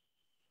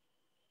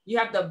 You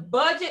have to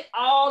budget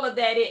all of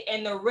that in,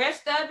 and the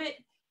rest of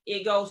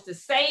it goes to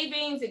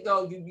savings. It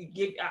goes, you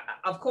give,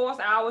 of course,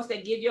 I always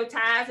say give your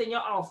tithes and your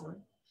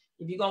offering.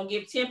 If you're going to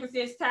give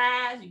 10%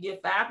 tithes, you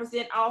give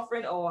 5%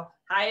 offering, or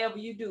however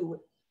you do it.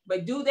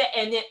 But do that,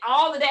 and then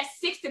all of that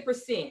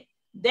 60%,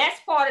 that's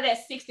part of that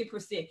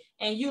 60%.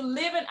 And you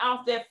living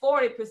off that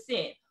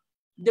 40%,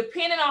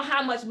 depending on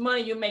how much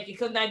money you're making.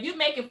 Because now if you're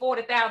making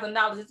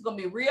 $40,000, it's going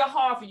to be real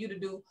hard for you to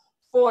do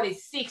 40,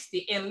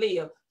 60 and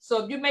live.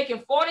 So if you're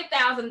making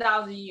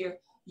 $40,000 a year,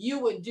 you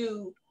would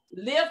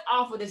live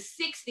off of the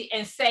 60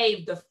 and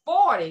save the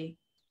 40.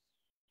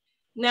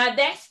 Now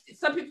that's,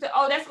 some people say,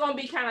 oh, that's going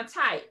to be kind of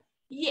tight.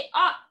 Yeah,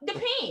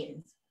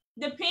 depends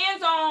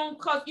on,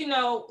 because,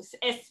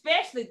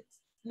 especially,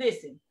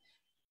 listen,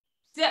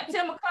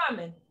 September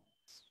coming,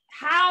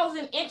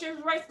 housing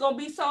interest rates going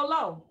to be so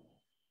low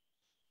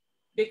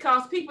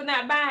because people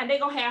not buying. They're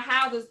going to have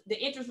houses,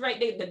 the interest rate,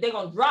 they're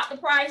going to drop the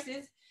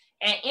prices,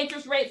 and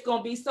interest rates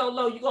going to be so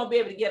low, you're going to be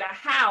able to get a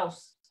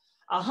house,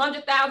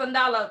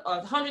 $100,000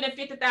 or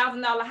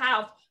 $150,000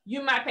 house,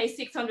 you might pay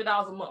 $600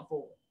 a month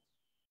for it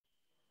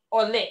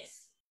or less.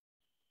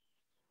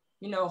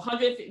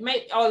 150,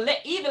 or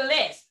even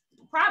less,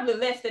 probably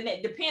less than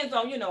that. Depends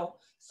on,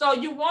 So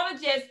you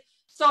want to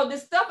so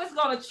this stuff is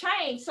going to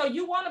change. So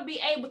you want to be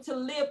able to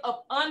live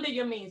up under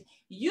your means.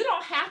 You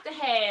don't have to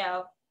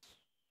have.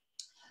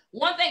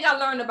 One thing I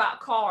learned about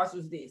cars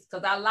was this,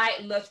 because I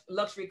like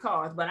luxury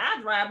cars, but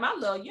I drive my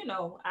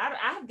little,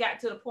 I've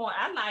got to the point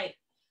I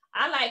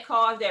like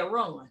cars that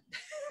run.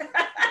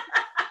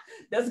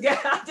 That's good.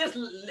 I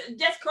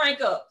just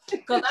crank up,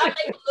 because I make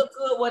it look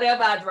good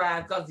whatever I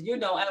drive. Because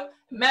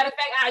matter of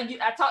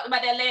fact, I talked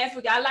about that last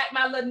week. I like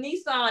my little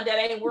Nissan that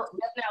ain't work,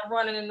 that's not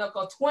running enough.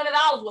 Because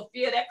 $20 will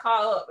fill that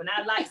car up, and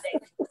I like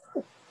that.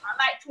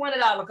 I like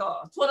 $20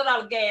 cars,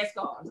 $20 gas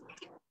cars.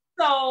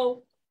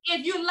 So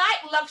if you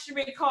like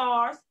luxury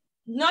cars,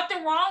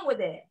 nothing wrong with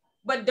that.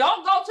 But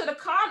don't go to the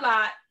car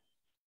lot.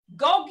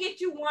 Go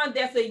get you one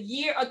that's a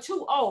year or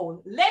two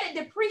old. Let it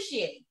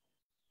depreciate,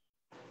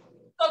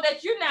 so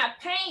that you're not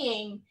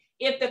paying.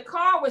 If the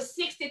car was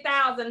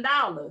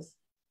 $60,000,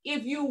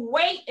 if you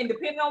wait, and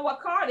depending on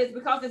what car it is,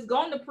 because it's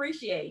going to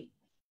depreciate,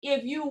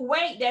 if you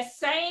wait, that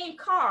same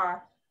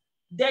car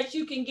that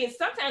you can get,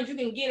 sometimes you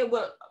can get it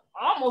with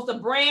almost a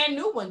brand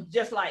new one,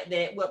 just like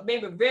that, with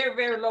maybe very,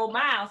 very low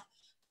miles.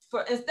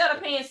 For instead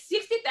of paying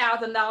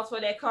 $60,000 for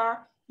that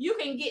car, you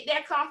can get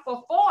that car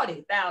for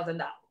 $40,000.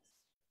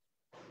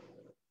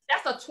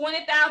 That's a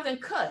 $20,000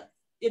 cut.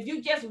 If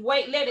you just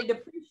wait, let it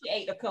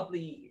depreciate a couple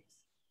of years.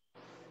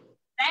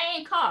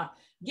 Same car.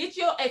 Get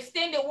your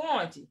extended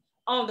warranty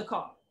on the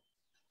car.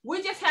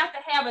 We just have to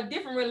have a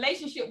different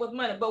relationship with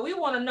money, but we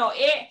want to know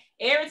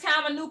every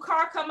time a new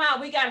car come out,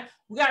 we gotta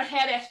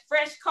have that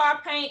fresh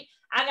car paint.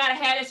 I gotta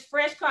have this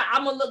fresh car.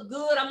 I'm gonna look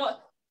good.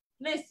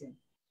 Listen.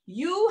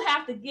 You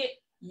have to get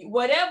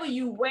whatever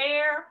you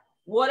wear,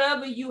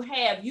 whatever you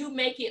have, you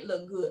make it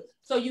look good.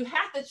 So you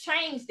have to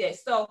change that.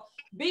 So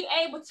be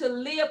able to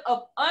live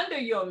up under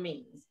your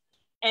means.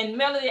 and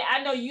Melody,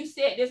 I know you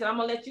said this, and I'm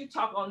gonna let you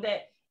talk on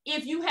that.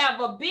 If you have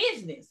a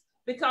business,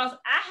 because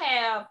I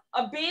have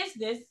a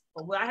business,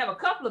 well, I have a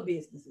couple of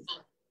businesses.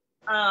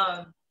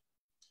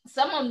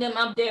 Some of them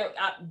I'm there.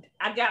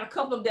 I got a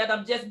couple of that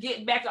I'm just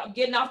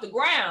getting off the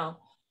ground.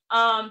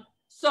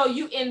 So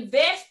you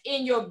invest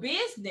in your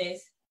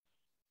business.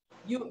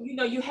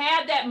 You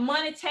have that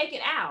money taken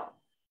out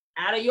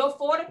of your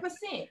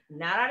 40%,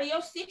 not out of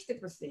your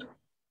 60%,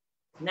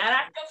 not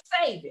out of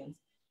your savings.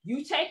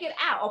 You take it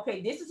out.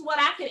 Okay, this is what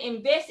I can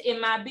invest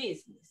in my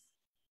business.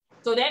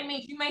 So that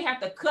means you may have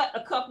to cut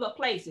a couple of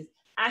places.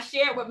 I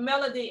shared with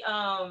Melody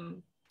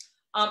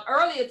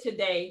earlier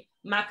today.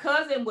 My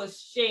cousin was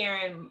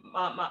sharing.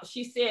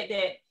 She said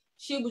that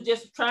she was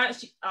just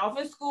off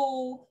in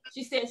school.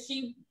 She said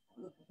she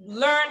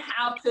learned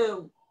how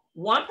to,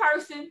 one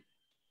person,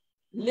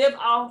 live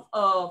off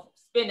of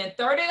spending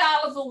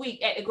 $30 a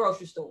week at the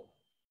grocery store.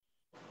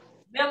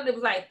 Melody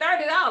was like,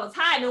 $30?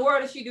 How in the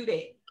world did she do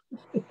that?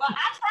 Well,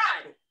 I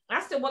tried it.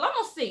 I said, well, I'm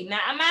gonna see. Now,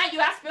 mind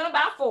you, I spent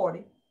about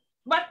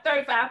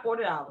 $35,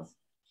 $40.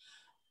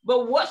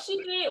 But what she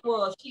did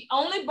was she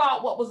only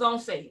bought what was on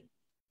sale.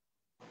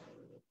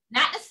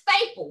 Not the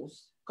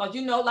staples, because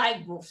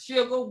like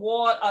sugar,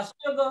 water,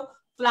 sugar,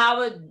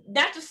 flour,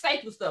 not your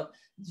staple stuff,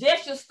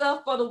 just your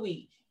stuff for the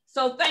week.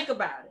 So think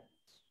about it.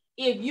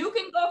 If you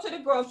can go to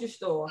the grocery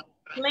store,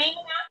 plan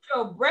out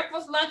your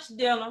breakfast, lunch,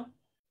 dinner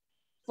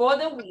for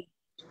the week,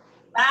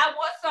 buy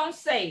what's on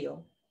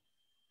sale,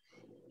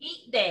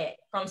 eat that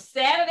from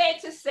Saturday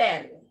to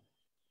Saturday.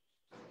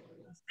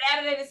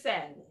 Saturday to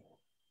Saturday.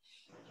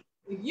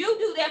 If you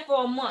do that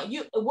for a month,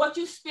 what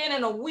you spend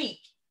in a week,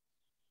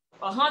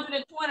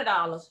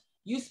 $120,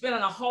 you spend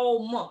in a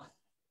whole month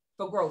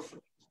for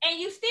groceries, and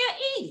you still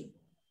eating.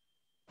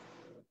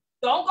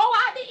 Don't go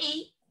out to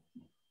eat.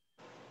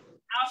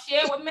 I'll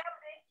share with Melody.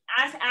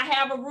 I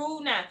have a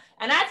rule now,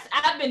 and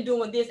I've been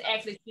doing this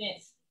actually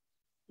since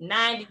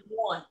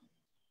 91.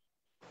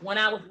 When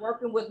I was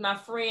working with my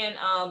friend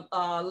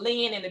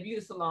Lynn in the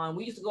beauty salon,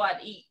 we used to go out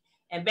to eat.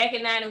 And back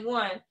in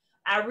 91,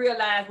 I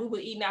realized we were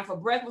eating out for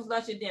breakfast,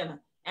 lunch, and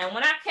dinner. And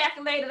when I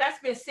calculated, I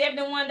spent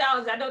 $71.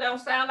 I know that don't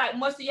sound like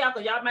much to y'all,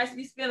 because y'all might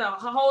be spending a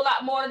whole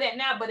lot more than that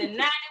now. But in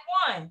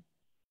 91,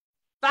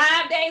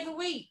 5 days a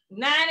week,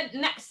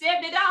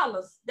 $70.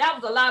 That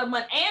was a lot of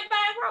money. And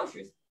buying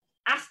groceries.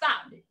 I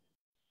stopped it.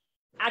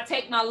 I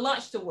take my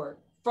lunch to work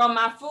from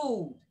my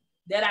food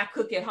that I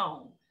cook at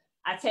home.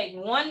 I take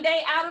one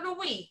day out of the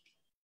week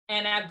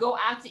and I go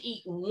out to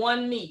eat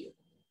one meal.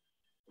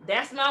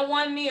 That's my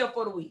one meal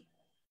for the week.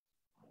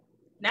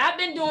 Now I've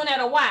been doing that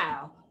a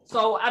while.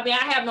 So, I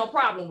have no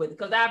problem with it,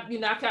 because I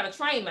kind of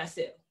train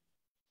myself,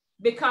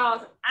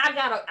 because I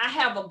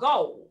have a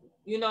goal.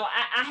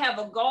 I have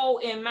a goal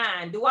in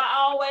mind. Do I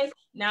always?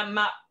 Now, am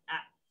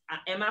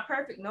I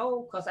perfect?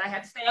 No, because I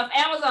have to stay off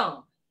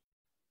Amazon.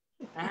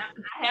 I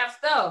have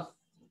stuff.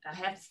 I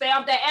have to stay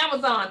off that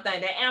Amazon thing,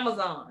 the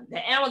Amazon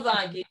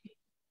gives me.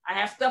 I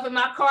have stuff in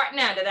my cart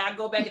now that I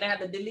go back and I have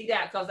to delete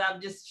out because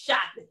I'm just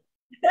shopping.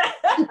 That's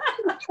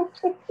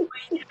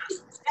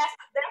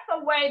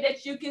a way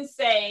that you can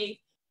save.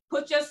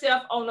 Put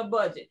yourself on a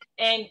budget.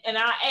 And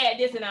I'll add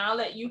this, and I'll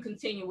let you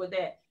continue with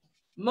that.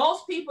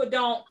 Most people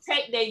don't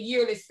take their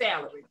yearly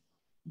salary.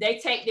 They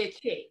take their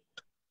check.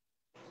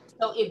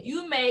 So if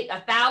you make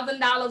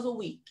 $1,000 a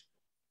week,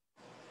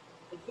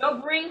 if your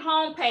bring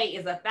home pay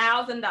is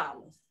 $1,000,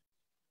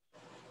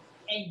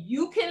 and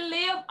you can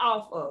live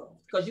off of,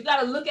 because you got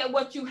to look at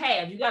what you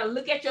have. You got to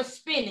look at your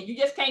spending. You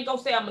just can't go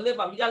say, I'm going to live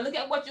off. You got to look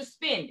at what you're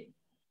spending.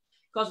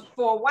 Because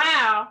for a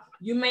while,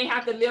 you may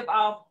have to live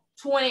off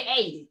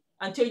 20/80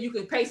 until you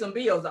can pay some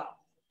bills off.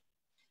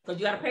 Because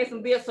you got to pay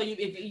some bills. So if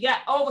you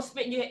got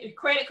overspent your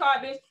credit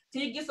card bills,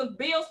 till you get some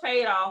bills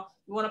paid off,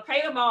 you want to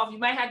pay them off, you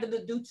might have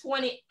to do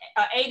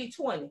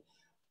 80/20.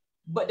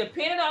 But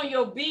depending on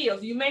your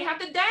bills, you may have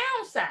to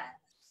downsize.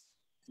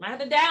 You might have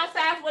to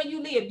downsize where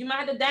you live. You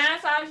might have to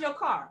downsize your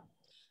car.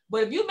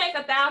 But if you make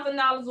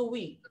 $1,000 a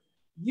week,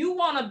 you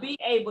want to be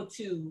able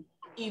to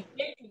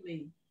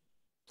eventually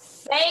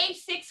save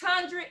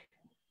 $600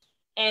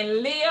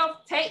 and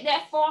take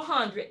that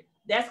 $400.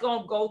 That's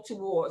going to go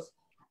towards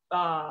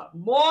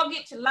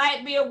mortgage,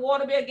 light bill,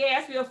 water bill,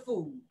 gas bill,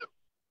 food.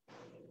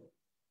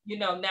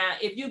 Now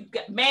if you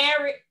get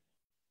married,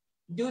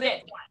 do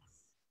that twice.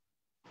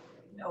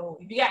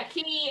 If you got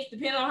kids,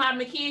 depending on how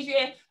many kids you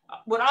have,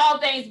 with all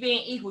things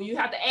being equal, you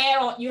have to add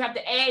on. You have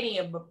to add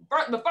in. But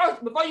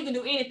first, before you can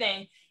do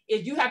anything,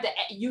 is you have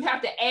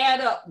to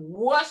add up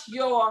what's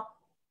your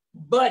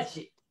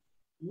budget.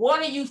 What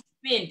are you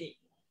spending?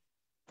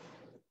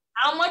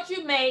 How much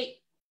you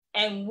make,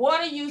 and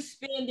what are you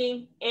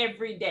spending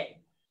every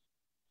day?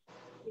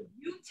 If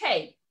you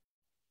take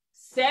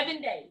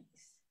 7 days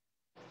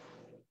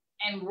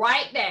and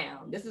write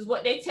down, this is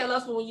what they tell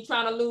us when you're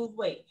trying to lose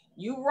weight.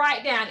 You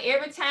write down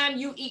every time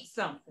you eat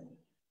something.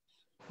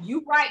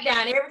 You write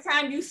down every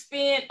time you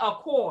spend a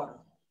quarter.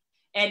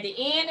 At the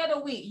end of the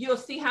week, you'll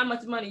see how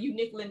much money you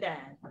nickel and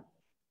dime.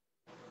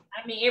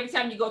 Every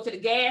time you go to the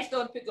gas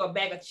store to pick up a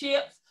bag of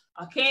chips,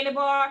 a candy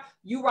bar,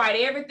 you write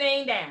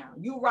everything down.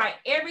 You write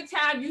every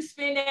time you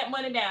spend that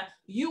money down,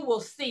 you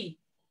will see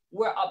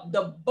where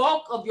the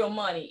bulk of your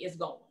money is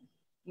going.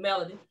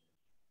 Melody.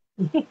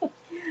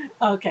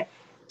 Okay.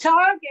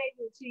 Tara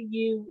gave it to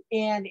you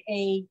in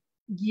a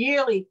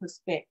yearly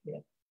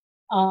perspective.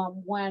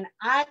 When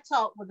I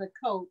talked with a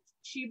coach,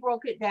 she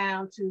broke it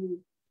down to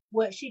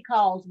what she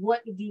calls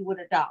what to do with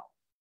a dollar.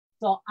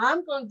 So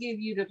I'm going to give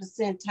you the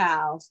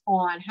percentiles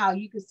on how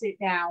you can sit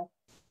down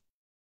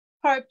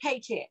per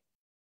paycheck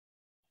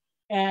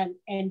and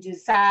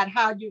decide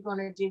how you're going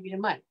to divvy the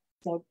money.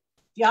 So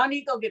y'all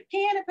need to go get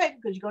pen and paper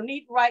because you're going to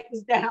need to write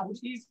this down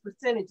with these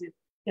percentages,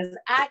 because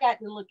I got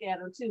to look at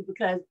them too,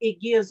 because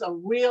it gives a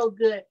real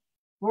good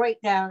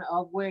breakdown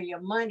of where your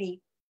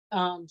money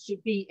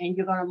should be. And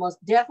you're going to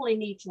most definitely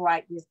need to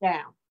write this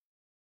down.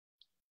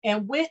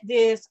 And with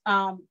this,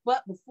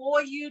 but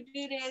before you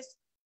do this,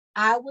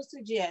 I would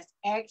suggest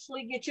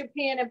actually get your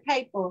pen and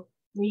paper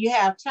when you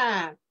have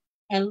time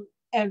and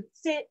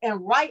sit and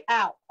write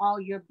out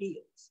all your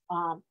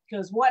bills.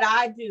 Because what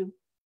I do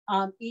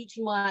each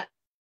month,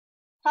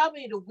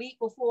 probably the week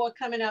before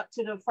coming up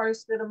to the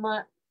first of the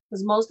month,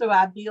 because most of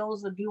our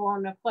bills are due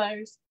on the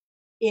first,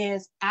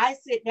 is I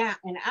sit down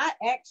and I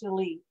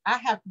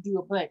have to do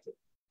a budget.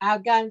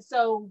 I've gotten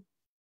so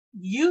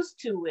used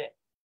to it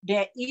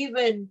that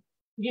even,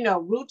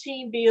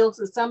 routine bills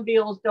or some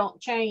bills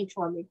don't change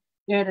for me.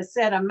 They're at a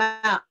set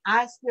amount.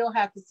 I still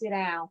have to sit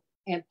down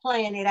and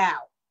plan it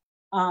out,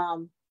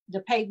 the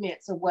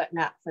payments or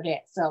whatnot for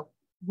that. So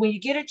when you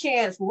get a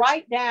chance,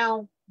 write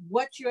down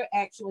what you're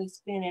actually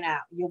spending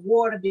out: your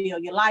water bill,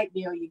 your light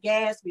bill, your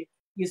gas bill,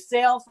 your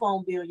cell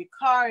phone bill, your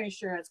car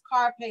insurance,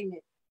 car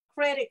payment,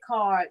 credit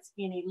cards,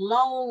 any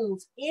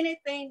loans,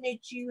 anything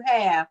that you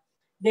have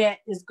that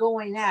is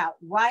going out.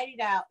 Write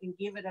it out and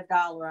give it a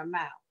dollar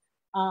amount.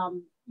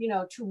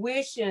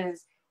 Tuitions,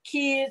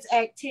 kids'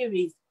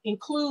 activities,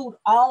 include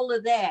all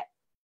of that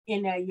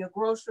in your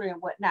grocery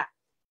and whatnot.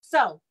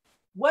 So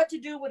what to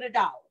do with a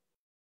dollar?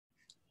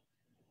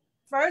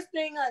 First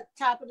thing at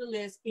the top of the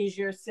list is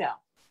yourself.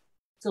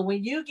 So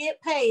when you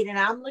get paid, and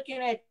I'm looking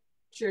at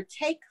your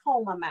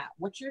take-home amount,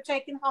 what you're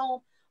taking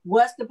home,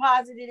 what's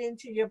deposited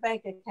into your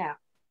bank account,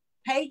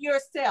 pay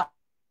yourself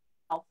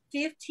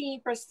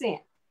 15%.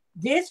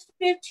 This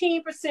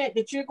 15%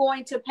 that you're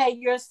going to pay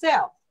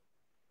yourself,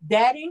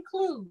 that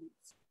includes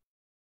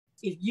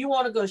if you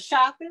want to go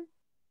shopping,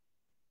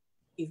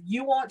 if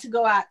you want to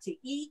go out to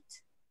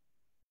eat,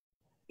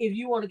 if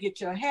you want to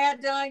get your hair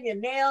done, your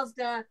nails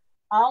done,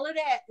 all of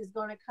that is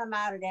going to come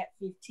out of that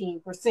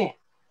 15%.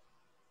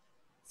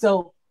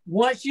 So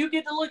once you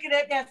get to looking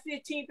at that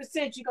 15%,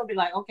 you're going to be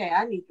like, okay,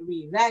 I need to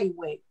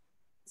reevaluate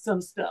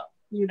some stuff.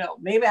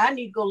 Maybe I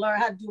need to go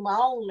learn how to do my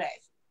own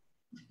lashes.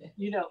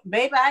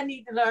 Maybe I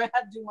need to learn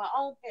how to do my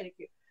own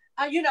pedicure.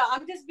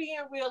 I'm just being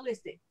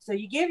realistic. So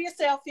you give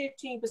yourself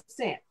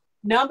 15%.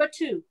 Number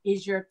 2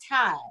 is your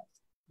tithes.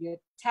 Your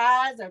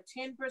tithes are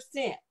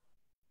 10%.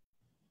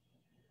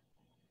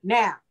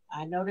 Now,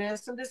 I know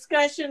there's some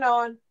discussion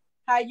on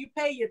how you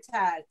pay your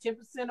tithes,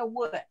 10% of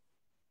what?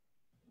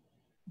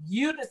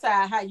 You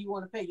decide how you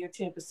want to pay your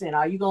 10%.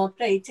 Are you going to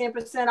pay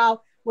 10% off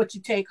what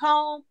you take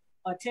home,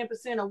 or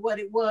 10% of what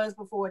it was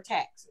before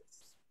taxes?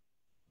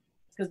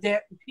 Because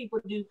people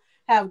do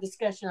have a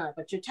discussion on it,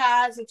 but your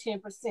tithes are 10%.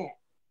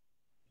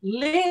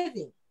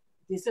 Living.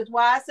 This is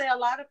why I say a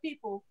lot of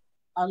people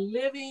are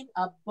living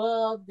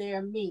above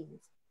their means.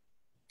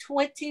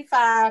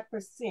 25%.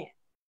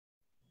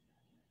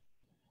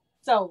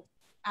 So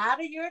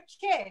out of your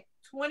check,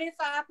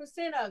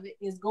 25% of it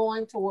is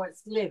going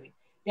towards living.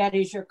 That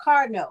is your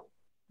car note,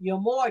 your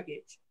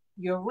mortgage,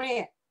 your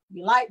rent,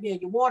 your light bill,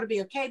 your water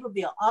bill, cable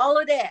bill, all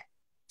of that.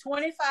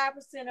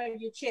 25%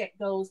 of your check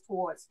goes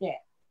towards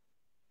that.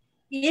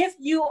 If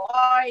you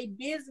are a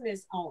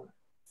business owner,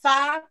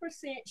 5%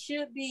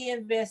 should be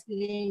invested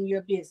in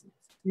your business.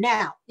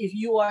 Now, if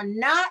you are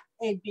not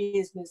a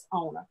business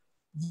owner,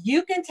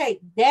 you can take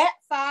that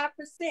 5%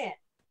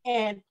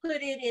 and put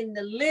it in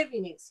the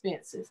living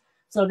expenses.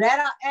 So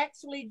that'll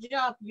actually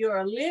jump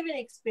your living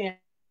expense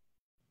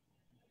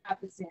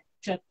 5%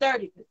 to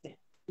 30%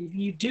 if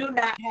you do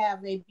not have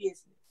a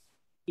business.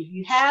 If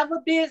you have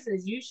a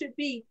business, you should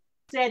be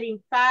setting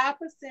 5%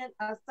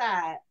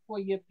 aside for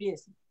your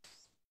business.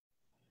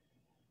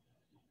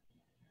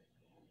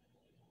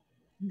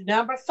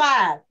 Number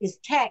 5 is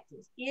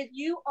taxes. If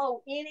you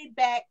owe any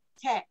back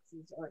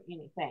taxes or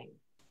anything,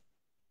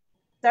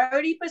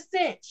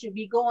 30% should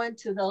be going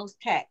to those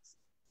taxes.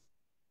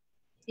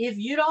 If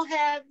you don't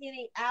have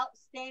any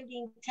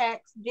outstanding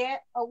tax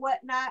debt or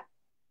whatnot,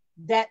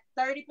 that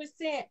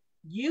 30%,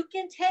 you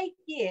can take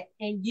it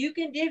and you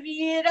can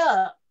divvy it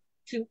up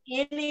to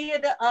any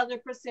of the other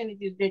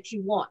percentages that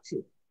you want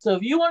to. So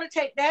if you want to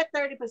take that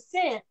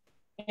 30%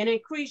 and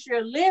increase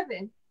your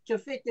living to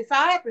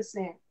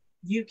 55%,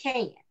 you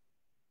can.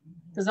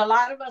 Because a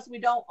lot of us, we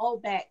don't owe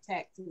back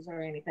taxes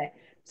or anything.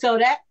 So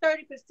that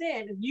 30%,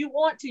 if you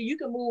want to, you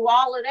can move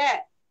all of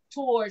that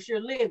towards your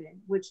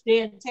living, which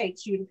then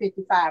takes you to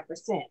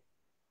 55%.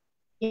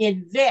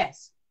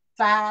 Invest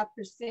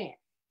 5%.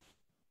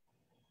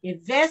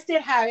 Invest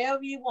it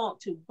however you want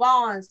to,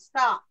 bonds,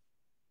 stock,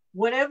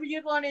 whatever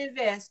you're going to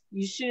invest,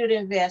 you should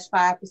invest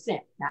 5%.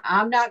 Now,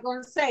 I'm not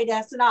going to say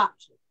that's an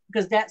option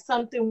because that's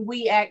something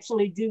we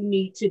actually do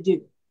need to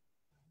do.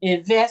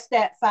 Invest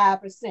that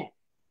 5%.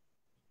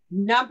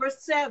 Number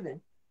 7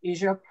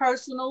 is your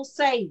personal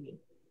saving.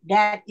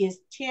 That is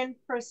 10%.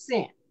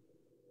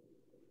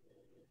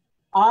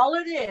 All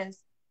of this,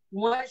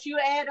 once you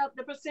add up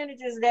the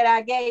percentages that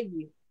I gave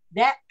you,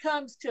 that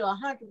comes to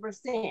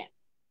 100%.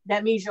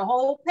 That means your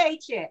whole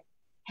paycheck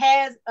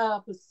has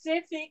a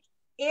specific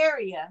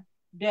area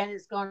that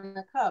it's going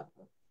to cover.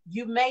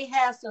 You may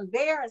have some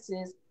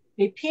variances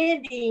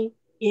depending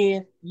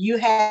if you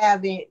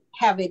have a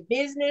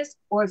business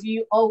or if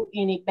you owe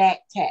any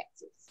back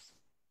taxes.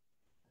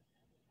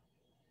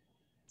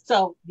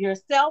 So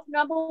yourself,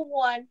 number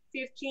 1,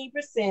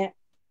 15%.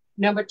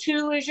 Number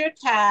 2 is your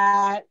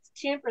tithes,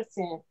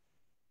 10%.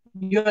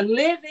 Your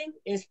living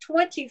is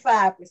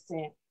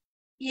 25%.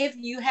 If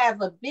you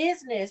have a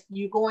business,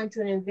 you're going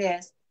to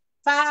invest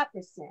 5%.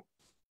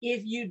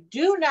 If you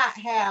do not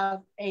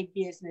have a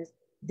business,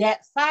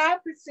 that 5%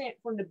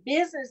 from the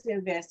business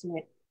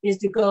investment is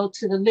to go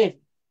to the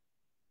living.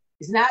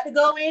 It's not to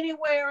go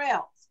anywhere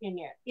else in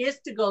there. It's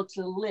to go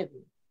to the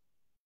living.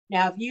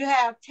 Now, if you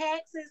have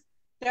taxes,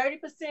 30%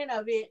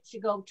 of it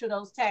should go to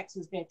those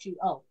taxes that you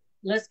owe.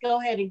 Let's go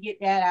ahead and get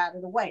that out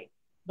of the way.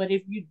 But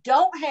if you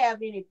don't have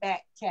any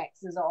back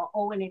taxes or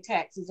owe any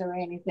taxes or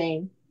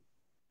anything,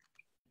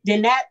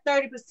 then that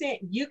 30%,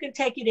 you can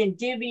take it and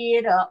divvy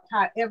it up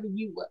however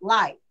you would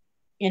like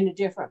in the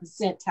different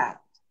percentiles.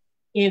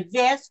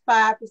 Invest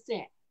 5%.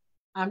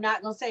 I'm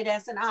not going to say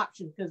that's an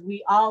option because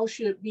we all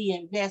should be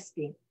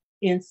investing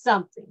in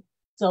something.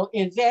 So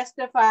invest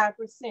the 5%.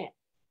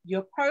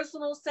 Your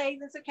personal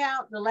savings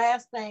account, the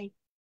last thing,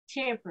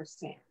 10%.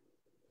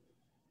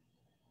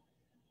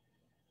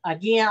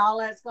 Again, all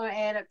that's going to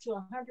add up to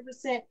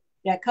 100%.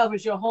 That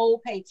covers your whole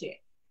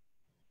paycheck.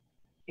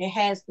 It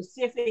has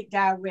specific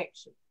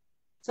direction.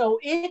 So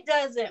it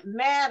doesn't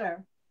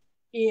matter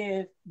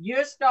if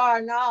you're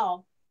starting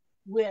off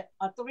with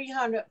a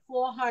 $300,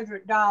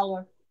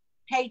 $400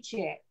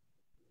 paycheck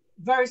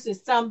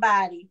versus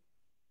somebody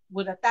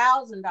with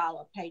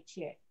 $1,000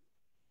 paycheck.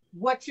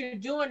 What you're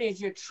doing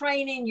is you're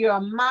training your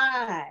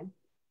mind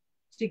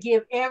to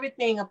give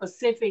everything a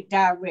specific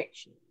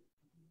direction.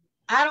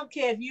 I don't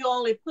care if you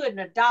only putting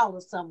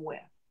 $1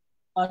 somewhere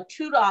or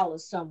 $2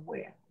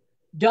 somewhere.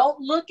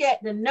 Don't look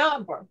at the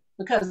number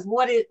because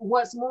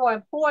what's more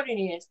important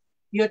is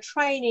you're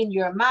training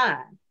your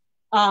mind.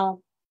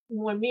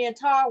 When me and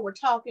Tara were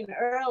talking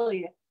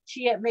earlier,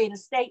 she had made a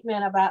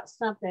statement about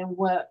something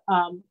where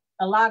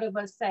a lot of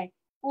us say,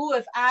 oh,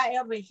 if I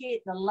ever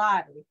hit the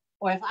lottery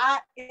or if I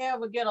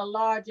ever get a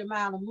large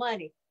amount of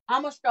money,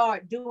 I'm going to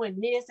start doing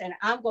this and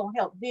I'm going to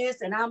help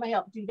this and I'm going to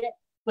help do that.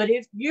 But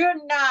if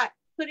you're not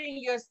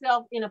putting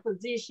yourself in a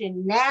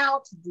position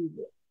now to do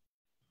it,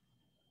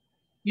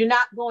 you're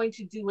not going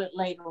to do it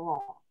later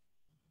on.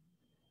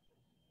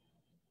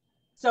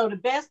 So the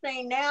best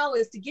thing now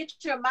is to get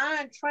your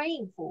mind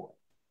trained for it.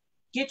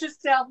 Get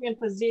yourself in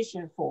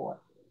position for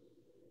it.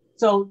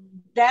 So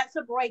that's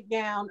a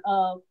breakdown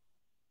of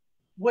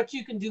what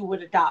you can do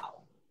with $1.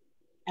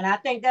 And I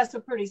think that's a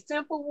pretty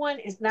simple one.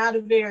 It's not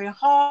a very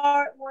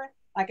hard one.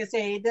 Like I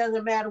say, it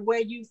doesn't matter where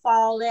you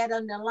fall at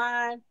on the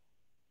line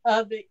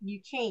of it,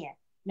 you can.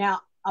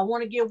 Now, I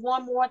want to give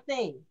one more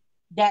thing.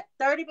 That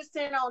 30%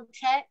 on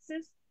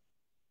taxes,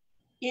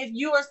 if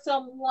you are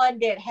someone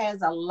that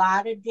has a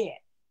lot of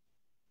debt,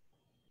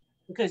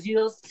 because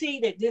you'll see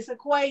that this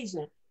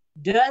equation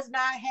does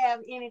not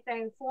have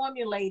anything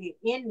formulated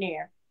in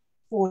there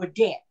for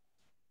debt.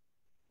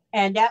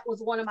 And that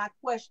was one of my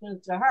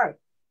questions to her.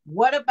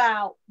 What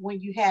about when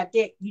you have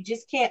debt? You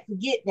just can't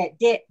forget that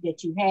debt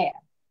that you have.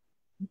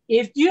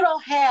 If you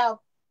don't have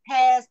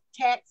past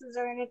taxes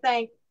or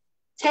anything,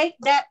 take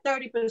that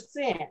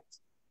 30%,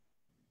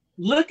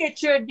 look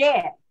at your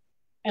debt,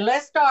 and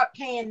let's start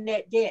paying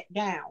that debt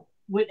down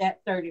with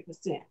that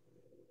 30%.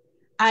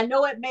 I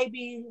know it may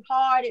be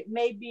hard, it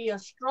may be a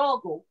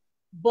struggle,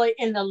 but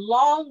in the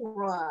long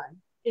run,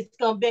 it's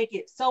going to make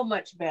it so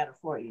much better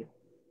for you,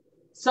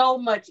 so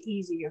much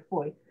easier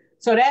for you.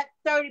 So that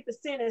 30%,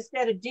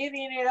 instead of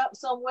divvying it up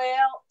somewhere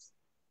else,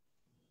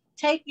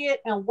 take it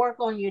and work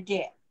on your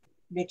debt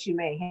that you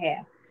may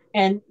have.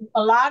 And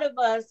a lot of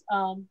us,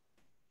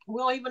 we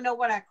don't even know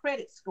what our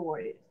credit score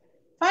is.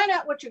 Find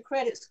out what your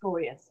credit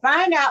score is.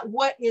 Find out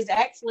what is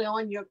actually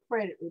on your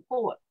credit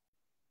report.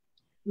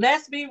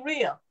 Let's be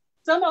real.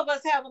 Some of us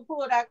haven't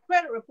pulled our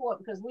credit report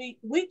because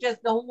we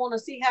just don't want to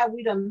see how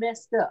we done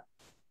messed up.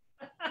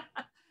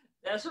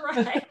 That's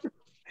right.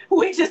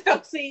 We just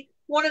don't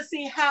want to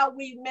see how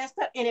we messed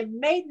up. And it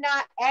may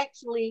not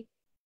actually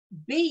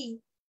be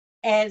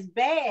as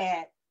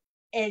bad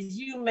as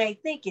you may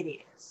think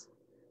it is.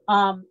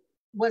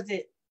 Was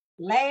it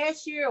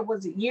last year or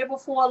was it year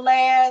before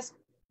last?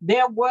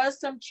 There were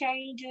some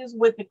changes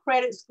with the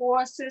credit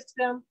score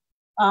system.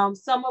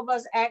 Some of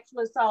us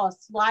actually saw a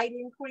slight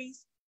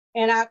increase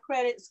in our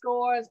credit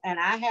scores. And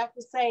I have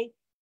to say,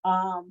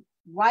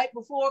 right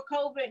before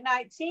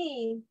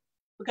COVID-19,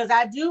 because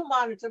I do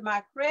monitor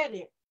my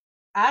credit,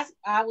 I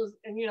was,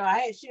 and I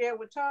had shared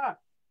with Tara,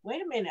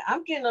 wait a minute,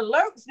 I'm getting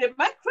alerts that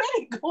my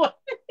credit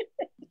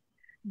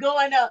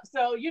going up.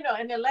 So,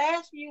 in the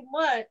last few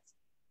months,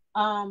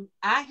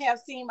 I have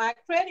seen my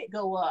credit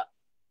go up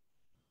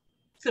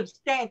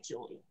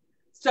substantially.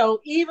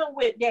 So even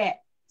with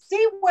that,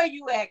 see where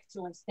you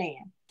actually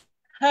stand.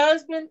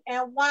 Husband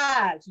and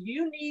wives,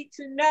 you need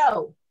to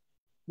know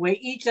where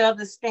each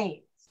other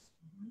stands.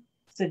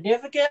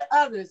 Significant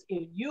others,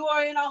 if you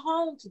are in a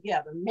home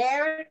together,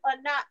 married or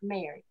not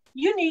married,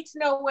 you need to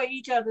know where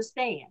each other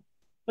stand.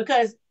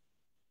 Because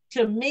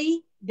to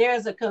me,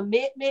 there's a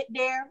commitment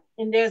there,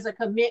 and there's a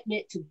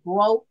commitment to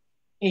grow.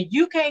 And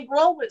you can't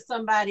grow with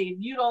somebody if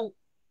you don't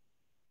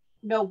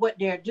know what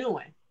they're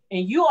doing.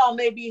 And you all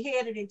may be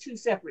headed in two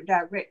separate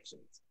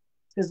directions.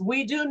 Because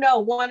we do know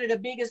one of the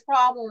biggest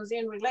problems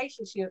in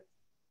relationships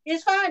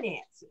is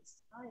finances.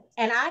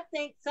 And I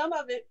think some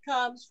of it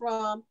comes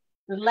from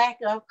the lack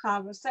of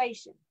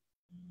conversation.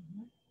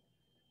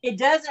 It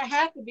doesn't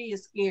have to be a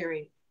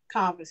scary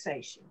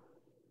conversation.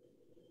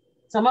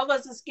 Some of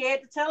us are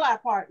scared to tell our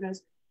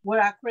partners what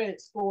our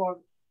credit score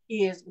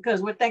is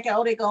because we're thinking,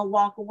 oh, they're going to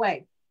walk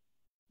away.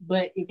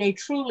 But if they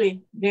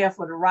truly there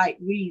for the right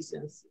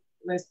reasons,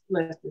 let's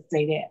just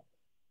say that,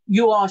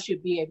 you all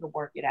should be able to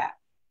work it out.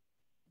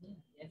 Yeah,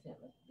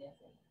 definitely.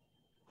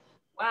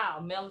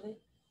 Wow, Melody.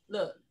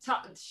 Look,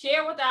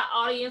 share with our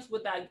audience,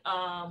 with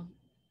our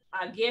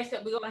guests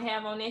that we're going to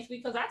have on next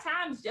week, because our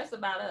time is just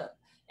about up.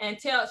 And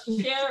share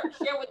with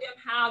them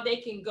how they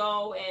can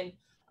go and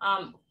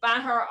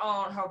find her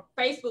on her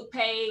Facebook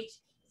page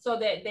so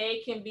that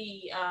they can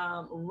be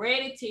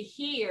ready to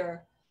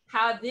hear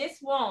how this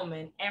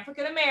woman,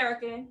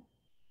 African-American,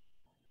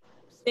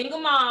 single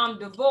mom,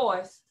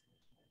 divorced,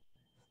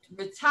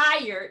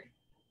 retired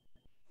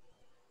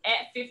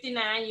at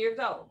 59 years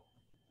old.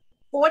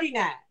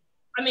 49.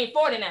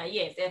 49,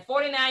 yes, at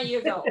 49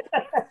 years old.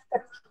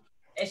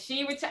 And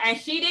she retired, and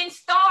she didn't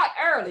start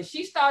early.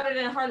 She started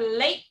in her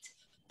late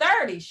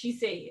 30s, she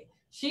said.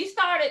 She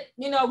started,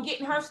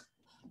 getting her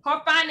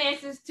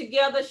finances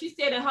together, she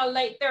said, in her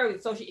late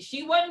 30s. So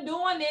she wasn't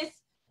doing this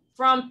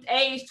from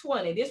age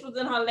 20. This was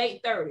in her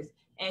late 30s.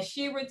 And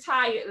she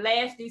retired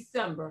last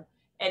December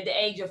at the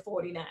age of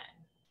 49.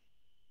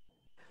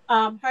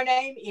 Her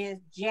name is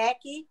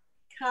Jackie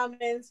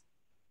Cummins,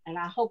 and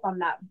I hope I'm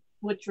not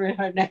butchering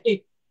her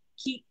name.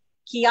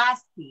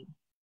 Kioski.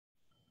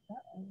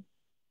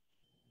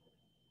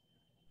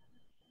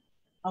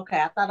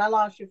 Okay, I thought I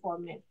lost you for a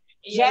minute.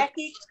 Yeah.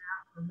 Jackie.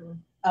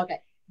 Okay,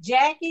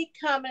 Jackie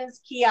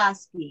Cummins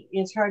Kioski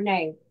is her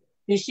name.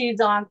 And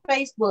she's on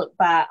Facebook.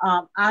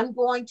 I'm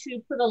going to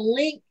put a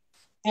link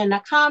in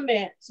the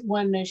comments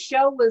when the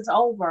show is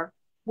over,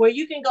 where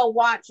you can go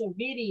watch a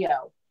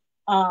video.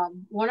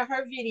 One of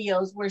her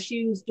videos where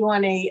she was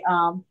doing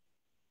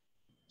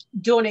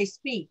a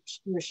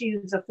speech, where she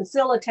was a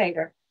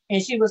facilitator,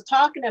 and she was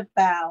talking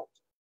about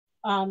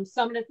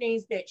some of the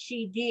things that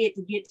she did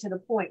to get to the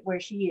point where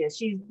she is.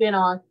 She's been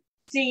on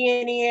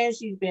CNN,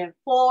 she's been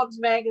Forbes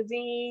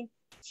magazine,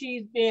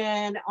 she's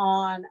been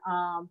on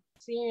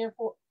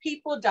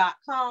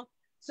people.com.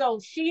 So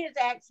she has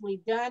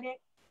actually done it.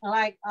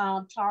 Like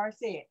Tara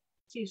said,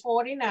 she's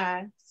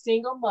 49,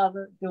 single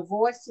mother,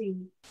 divorcee,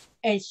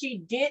 and she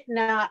did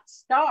not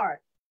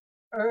start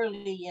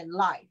early in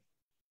life.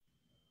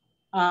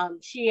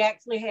 She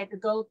actually had to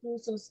go through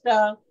some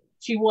stuff.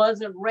 She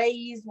wasn't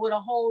raised with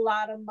a whole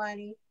lot of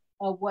money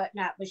or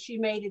whatnot, but she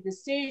made a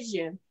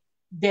decision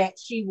that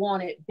she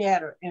wanted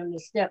better and the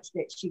steps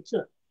that she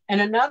took. And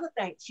another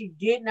thing, she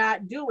did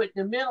not do it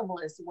the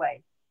minimalist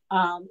way.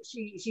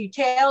 She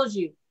tells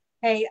you,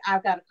 hey,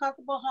 I've got a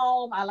comfortable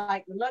home. I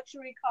like the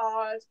luxury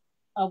cars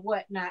or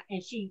whatnot.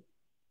 And she's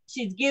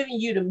giving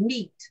you the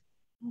meat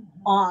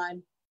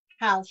on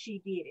how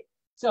she did it.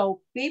 So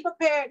be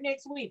prepared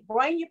next week.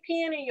 Bring your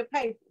pen and your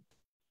paper.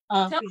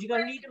 Because you're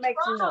going to need to make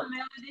some notes.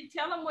 Melody,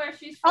 tell them where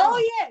she's from.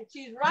 Oh, yeah.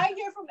 She's right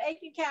here from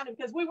Aiken County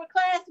because we were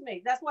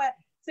classmates. That's why I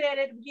said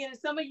at the beginning,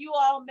 some of you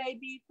all may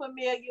be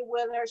familiar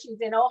with her. She's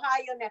in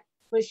Ohio now,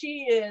 but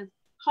she is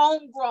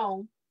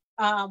homegrown.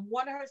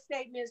 One of her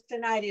statements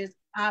tonight is,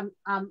 I'm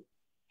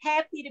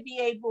happy to be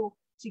able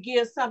to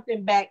give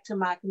something back to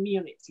my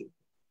community.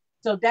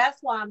 So that's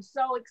why I'm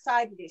so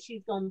excited that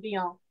she's going to be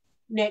on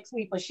next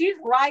week. But she's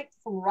right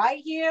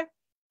here,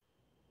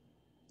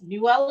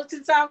 New Orleans,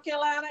 South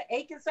Carolina,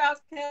 Aiken, South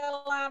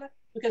Carolina,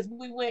 because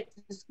we went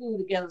to school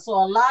together. So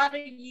a lot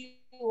of you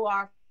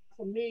are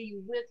familiar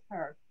with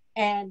her,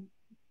 and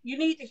you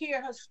need to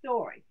hear her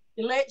story.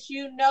 It lets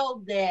you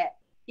know that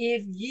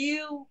if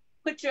you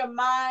put your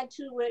mind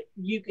to it,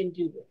 you can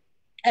do it.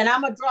 And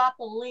I'm going to drop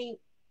a link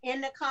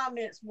in the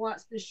comments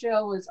once the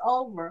show is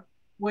over,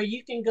 where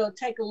you can go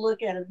take a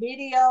look at a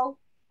video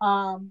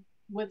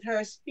with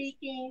her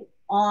speaking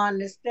on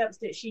the steps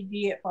that she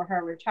did for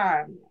her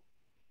retirement.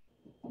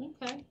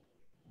 Okay.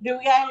 Do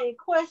we got any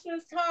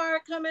questions, Tara,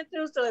 coming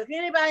through? So if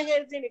anybody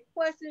has any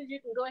questions, you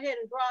can go ahead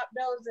and drop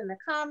those in the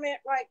comment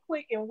right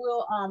quick, and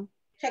we'll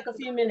take a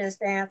few minutes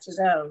to answer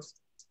those.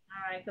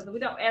 All right, because we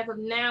don't, as of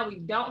now, we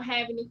don't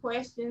have any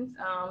questions.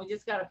 We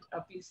just got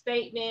a few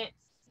statements,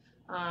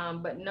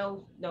 but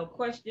no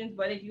questions.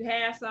 But if you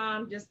have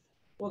some, just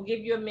we'll give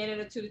you a minute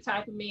or two to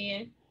type them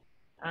in.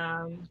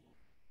 Um,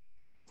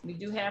 we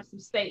do have some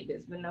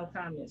statements, but no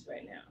comments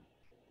right now.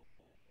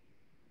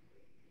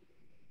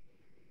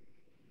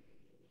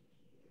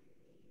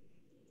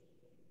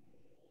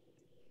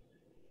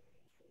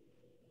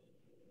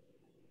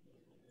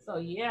 So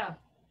yeah,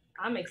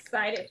 I'm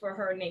excited for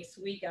her next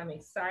week. I'm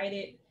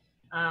excited.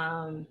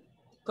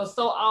 Because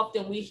so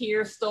often we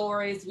hear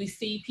stories, we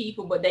see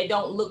people, but they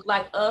don't look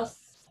like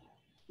us.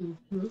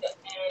 Mm-hmm.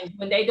 And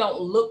when they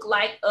don't look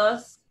like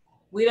us,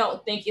 we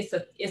don't think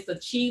it's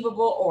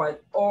achievable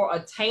or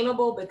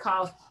attainable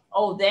because,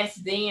 oh, that's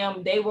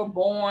them. They were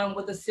born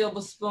with a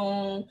silver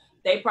spoon.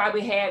 They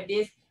probably have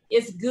this.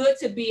 It's good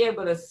to be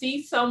able to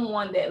see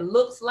someone that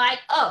looks like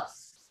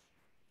us,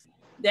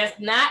 that's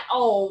not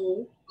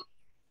old,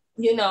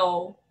 you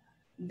know,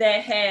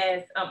 that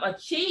has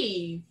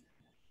achieved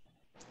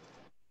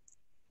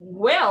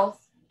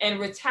wealth and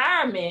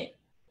retirement,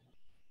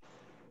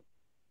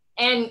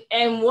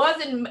 and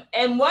wasn't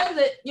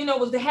you know,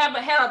 was to have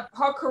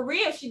her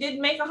career. She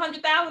didn't make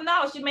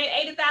 $100,000. She made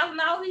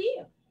 $80,000 a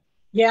year.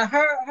 Yeah,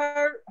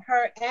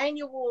 her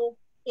annual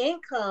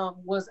income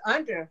was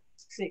under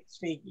 6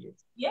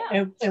 figures.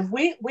 Yeah, And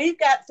we've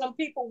got some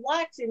people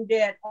watching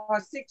that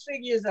are 6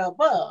 figures or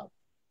above,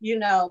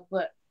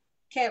 but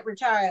can't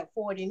retire at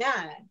 49.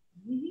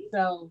 mm-hmm.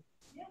 So,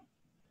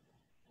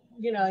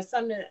 Yeah. it's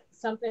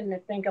something to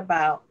think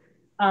about.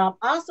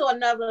 Also,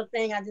 another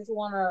thing I just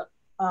want to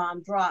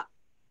drop.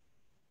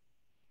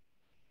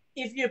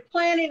 If you're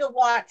planning to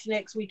watch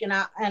next week, and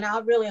I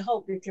really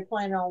hope that you're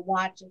planning on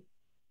watching,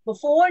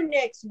 before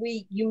next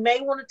week, you may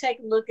want to take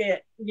a look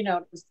at,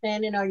 the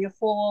standing on your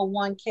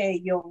 401k,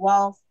 your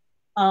Roth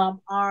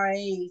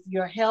RAs,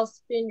 your health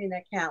spending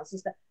accounts and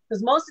stuff.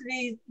 Because most of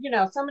these,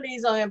 some of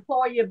these are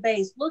employer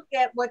based. Look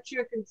at what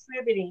you're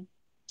contributing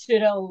to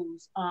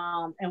those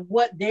and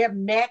what they're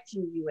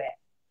matching you at.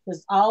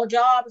 Because all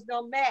jobs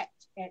don't match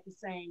at the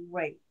same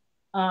rate.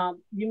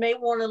 You may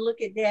want to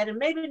look at that and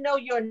maybe know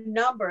your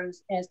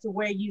numbers as to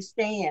where you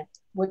stand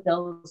with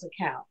those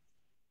accounts.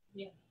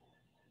 Yeah.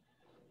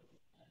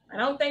 I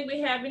don't think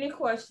we have any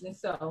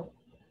questions. So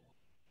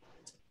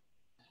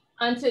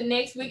until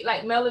next week,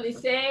 like Melody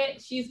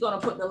said, she's gonna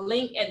put the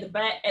link at the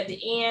back at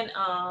the end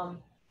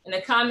in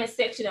the comment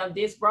section of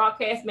this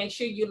broadcast. Make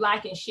sure you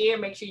like and share.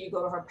 Make sure you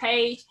go to her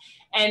page,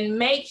 and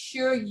make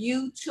sure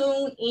you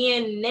tune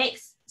in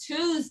next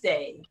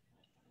Tuesday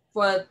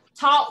for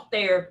Talk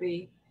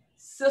Therapy,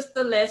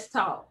 Sister Let's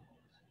Talk,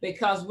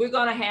 because we're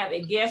gonna have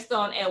a guest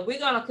on and we're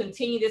gonna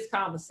continue this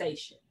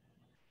conversation.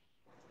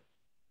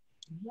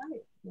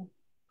 Right.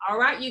 All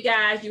right, you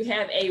guys, you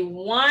have a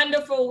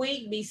wonderful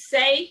week. Be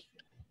safe.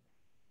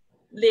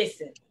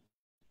 Listen,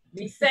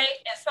 be safe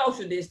and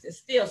social distance.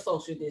 Still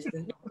social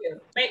distance.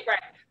 Make right.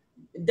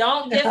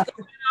 Don't just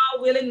go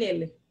all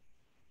willy-nilly.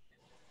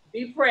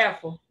 Be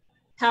prayerful.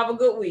 Have a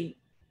good week.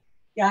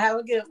 Y'all have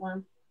a good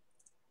one.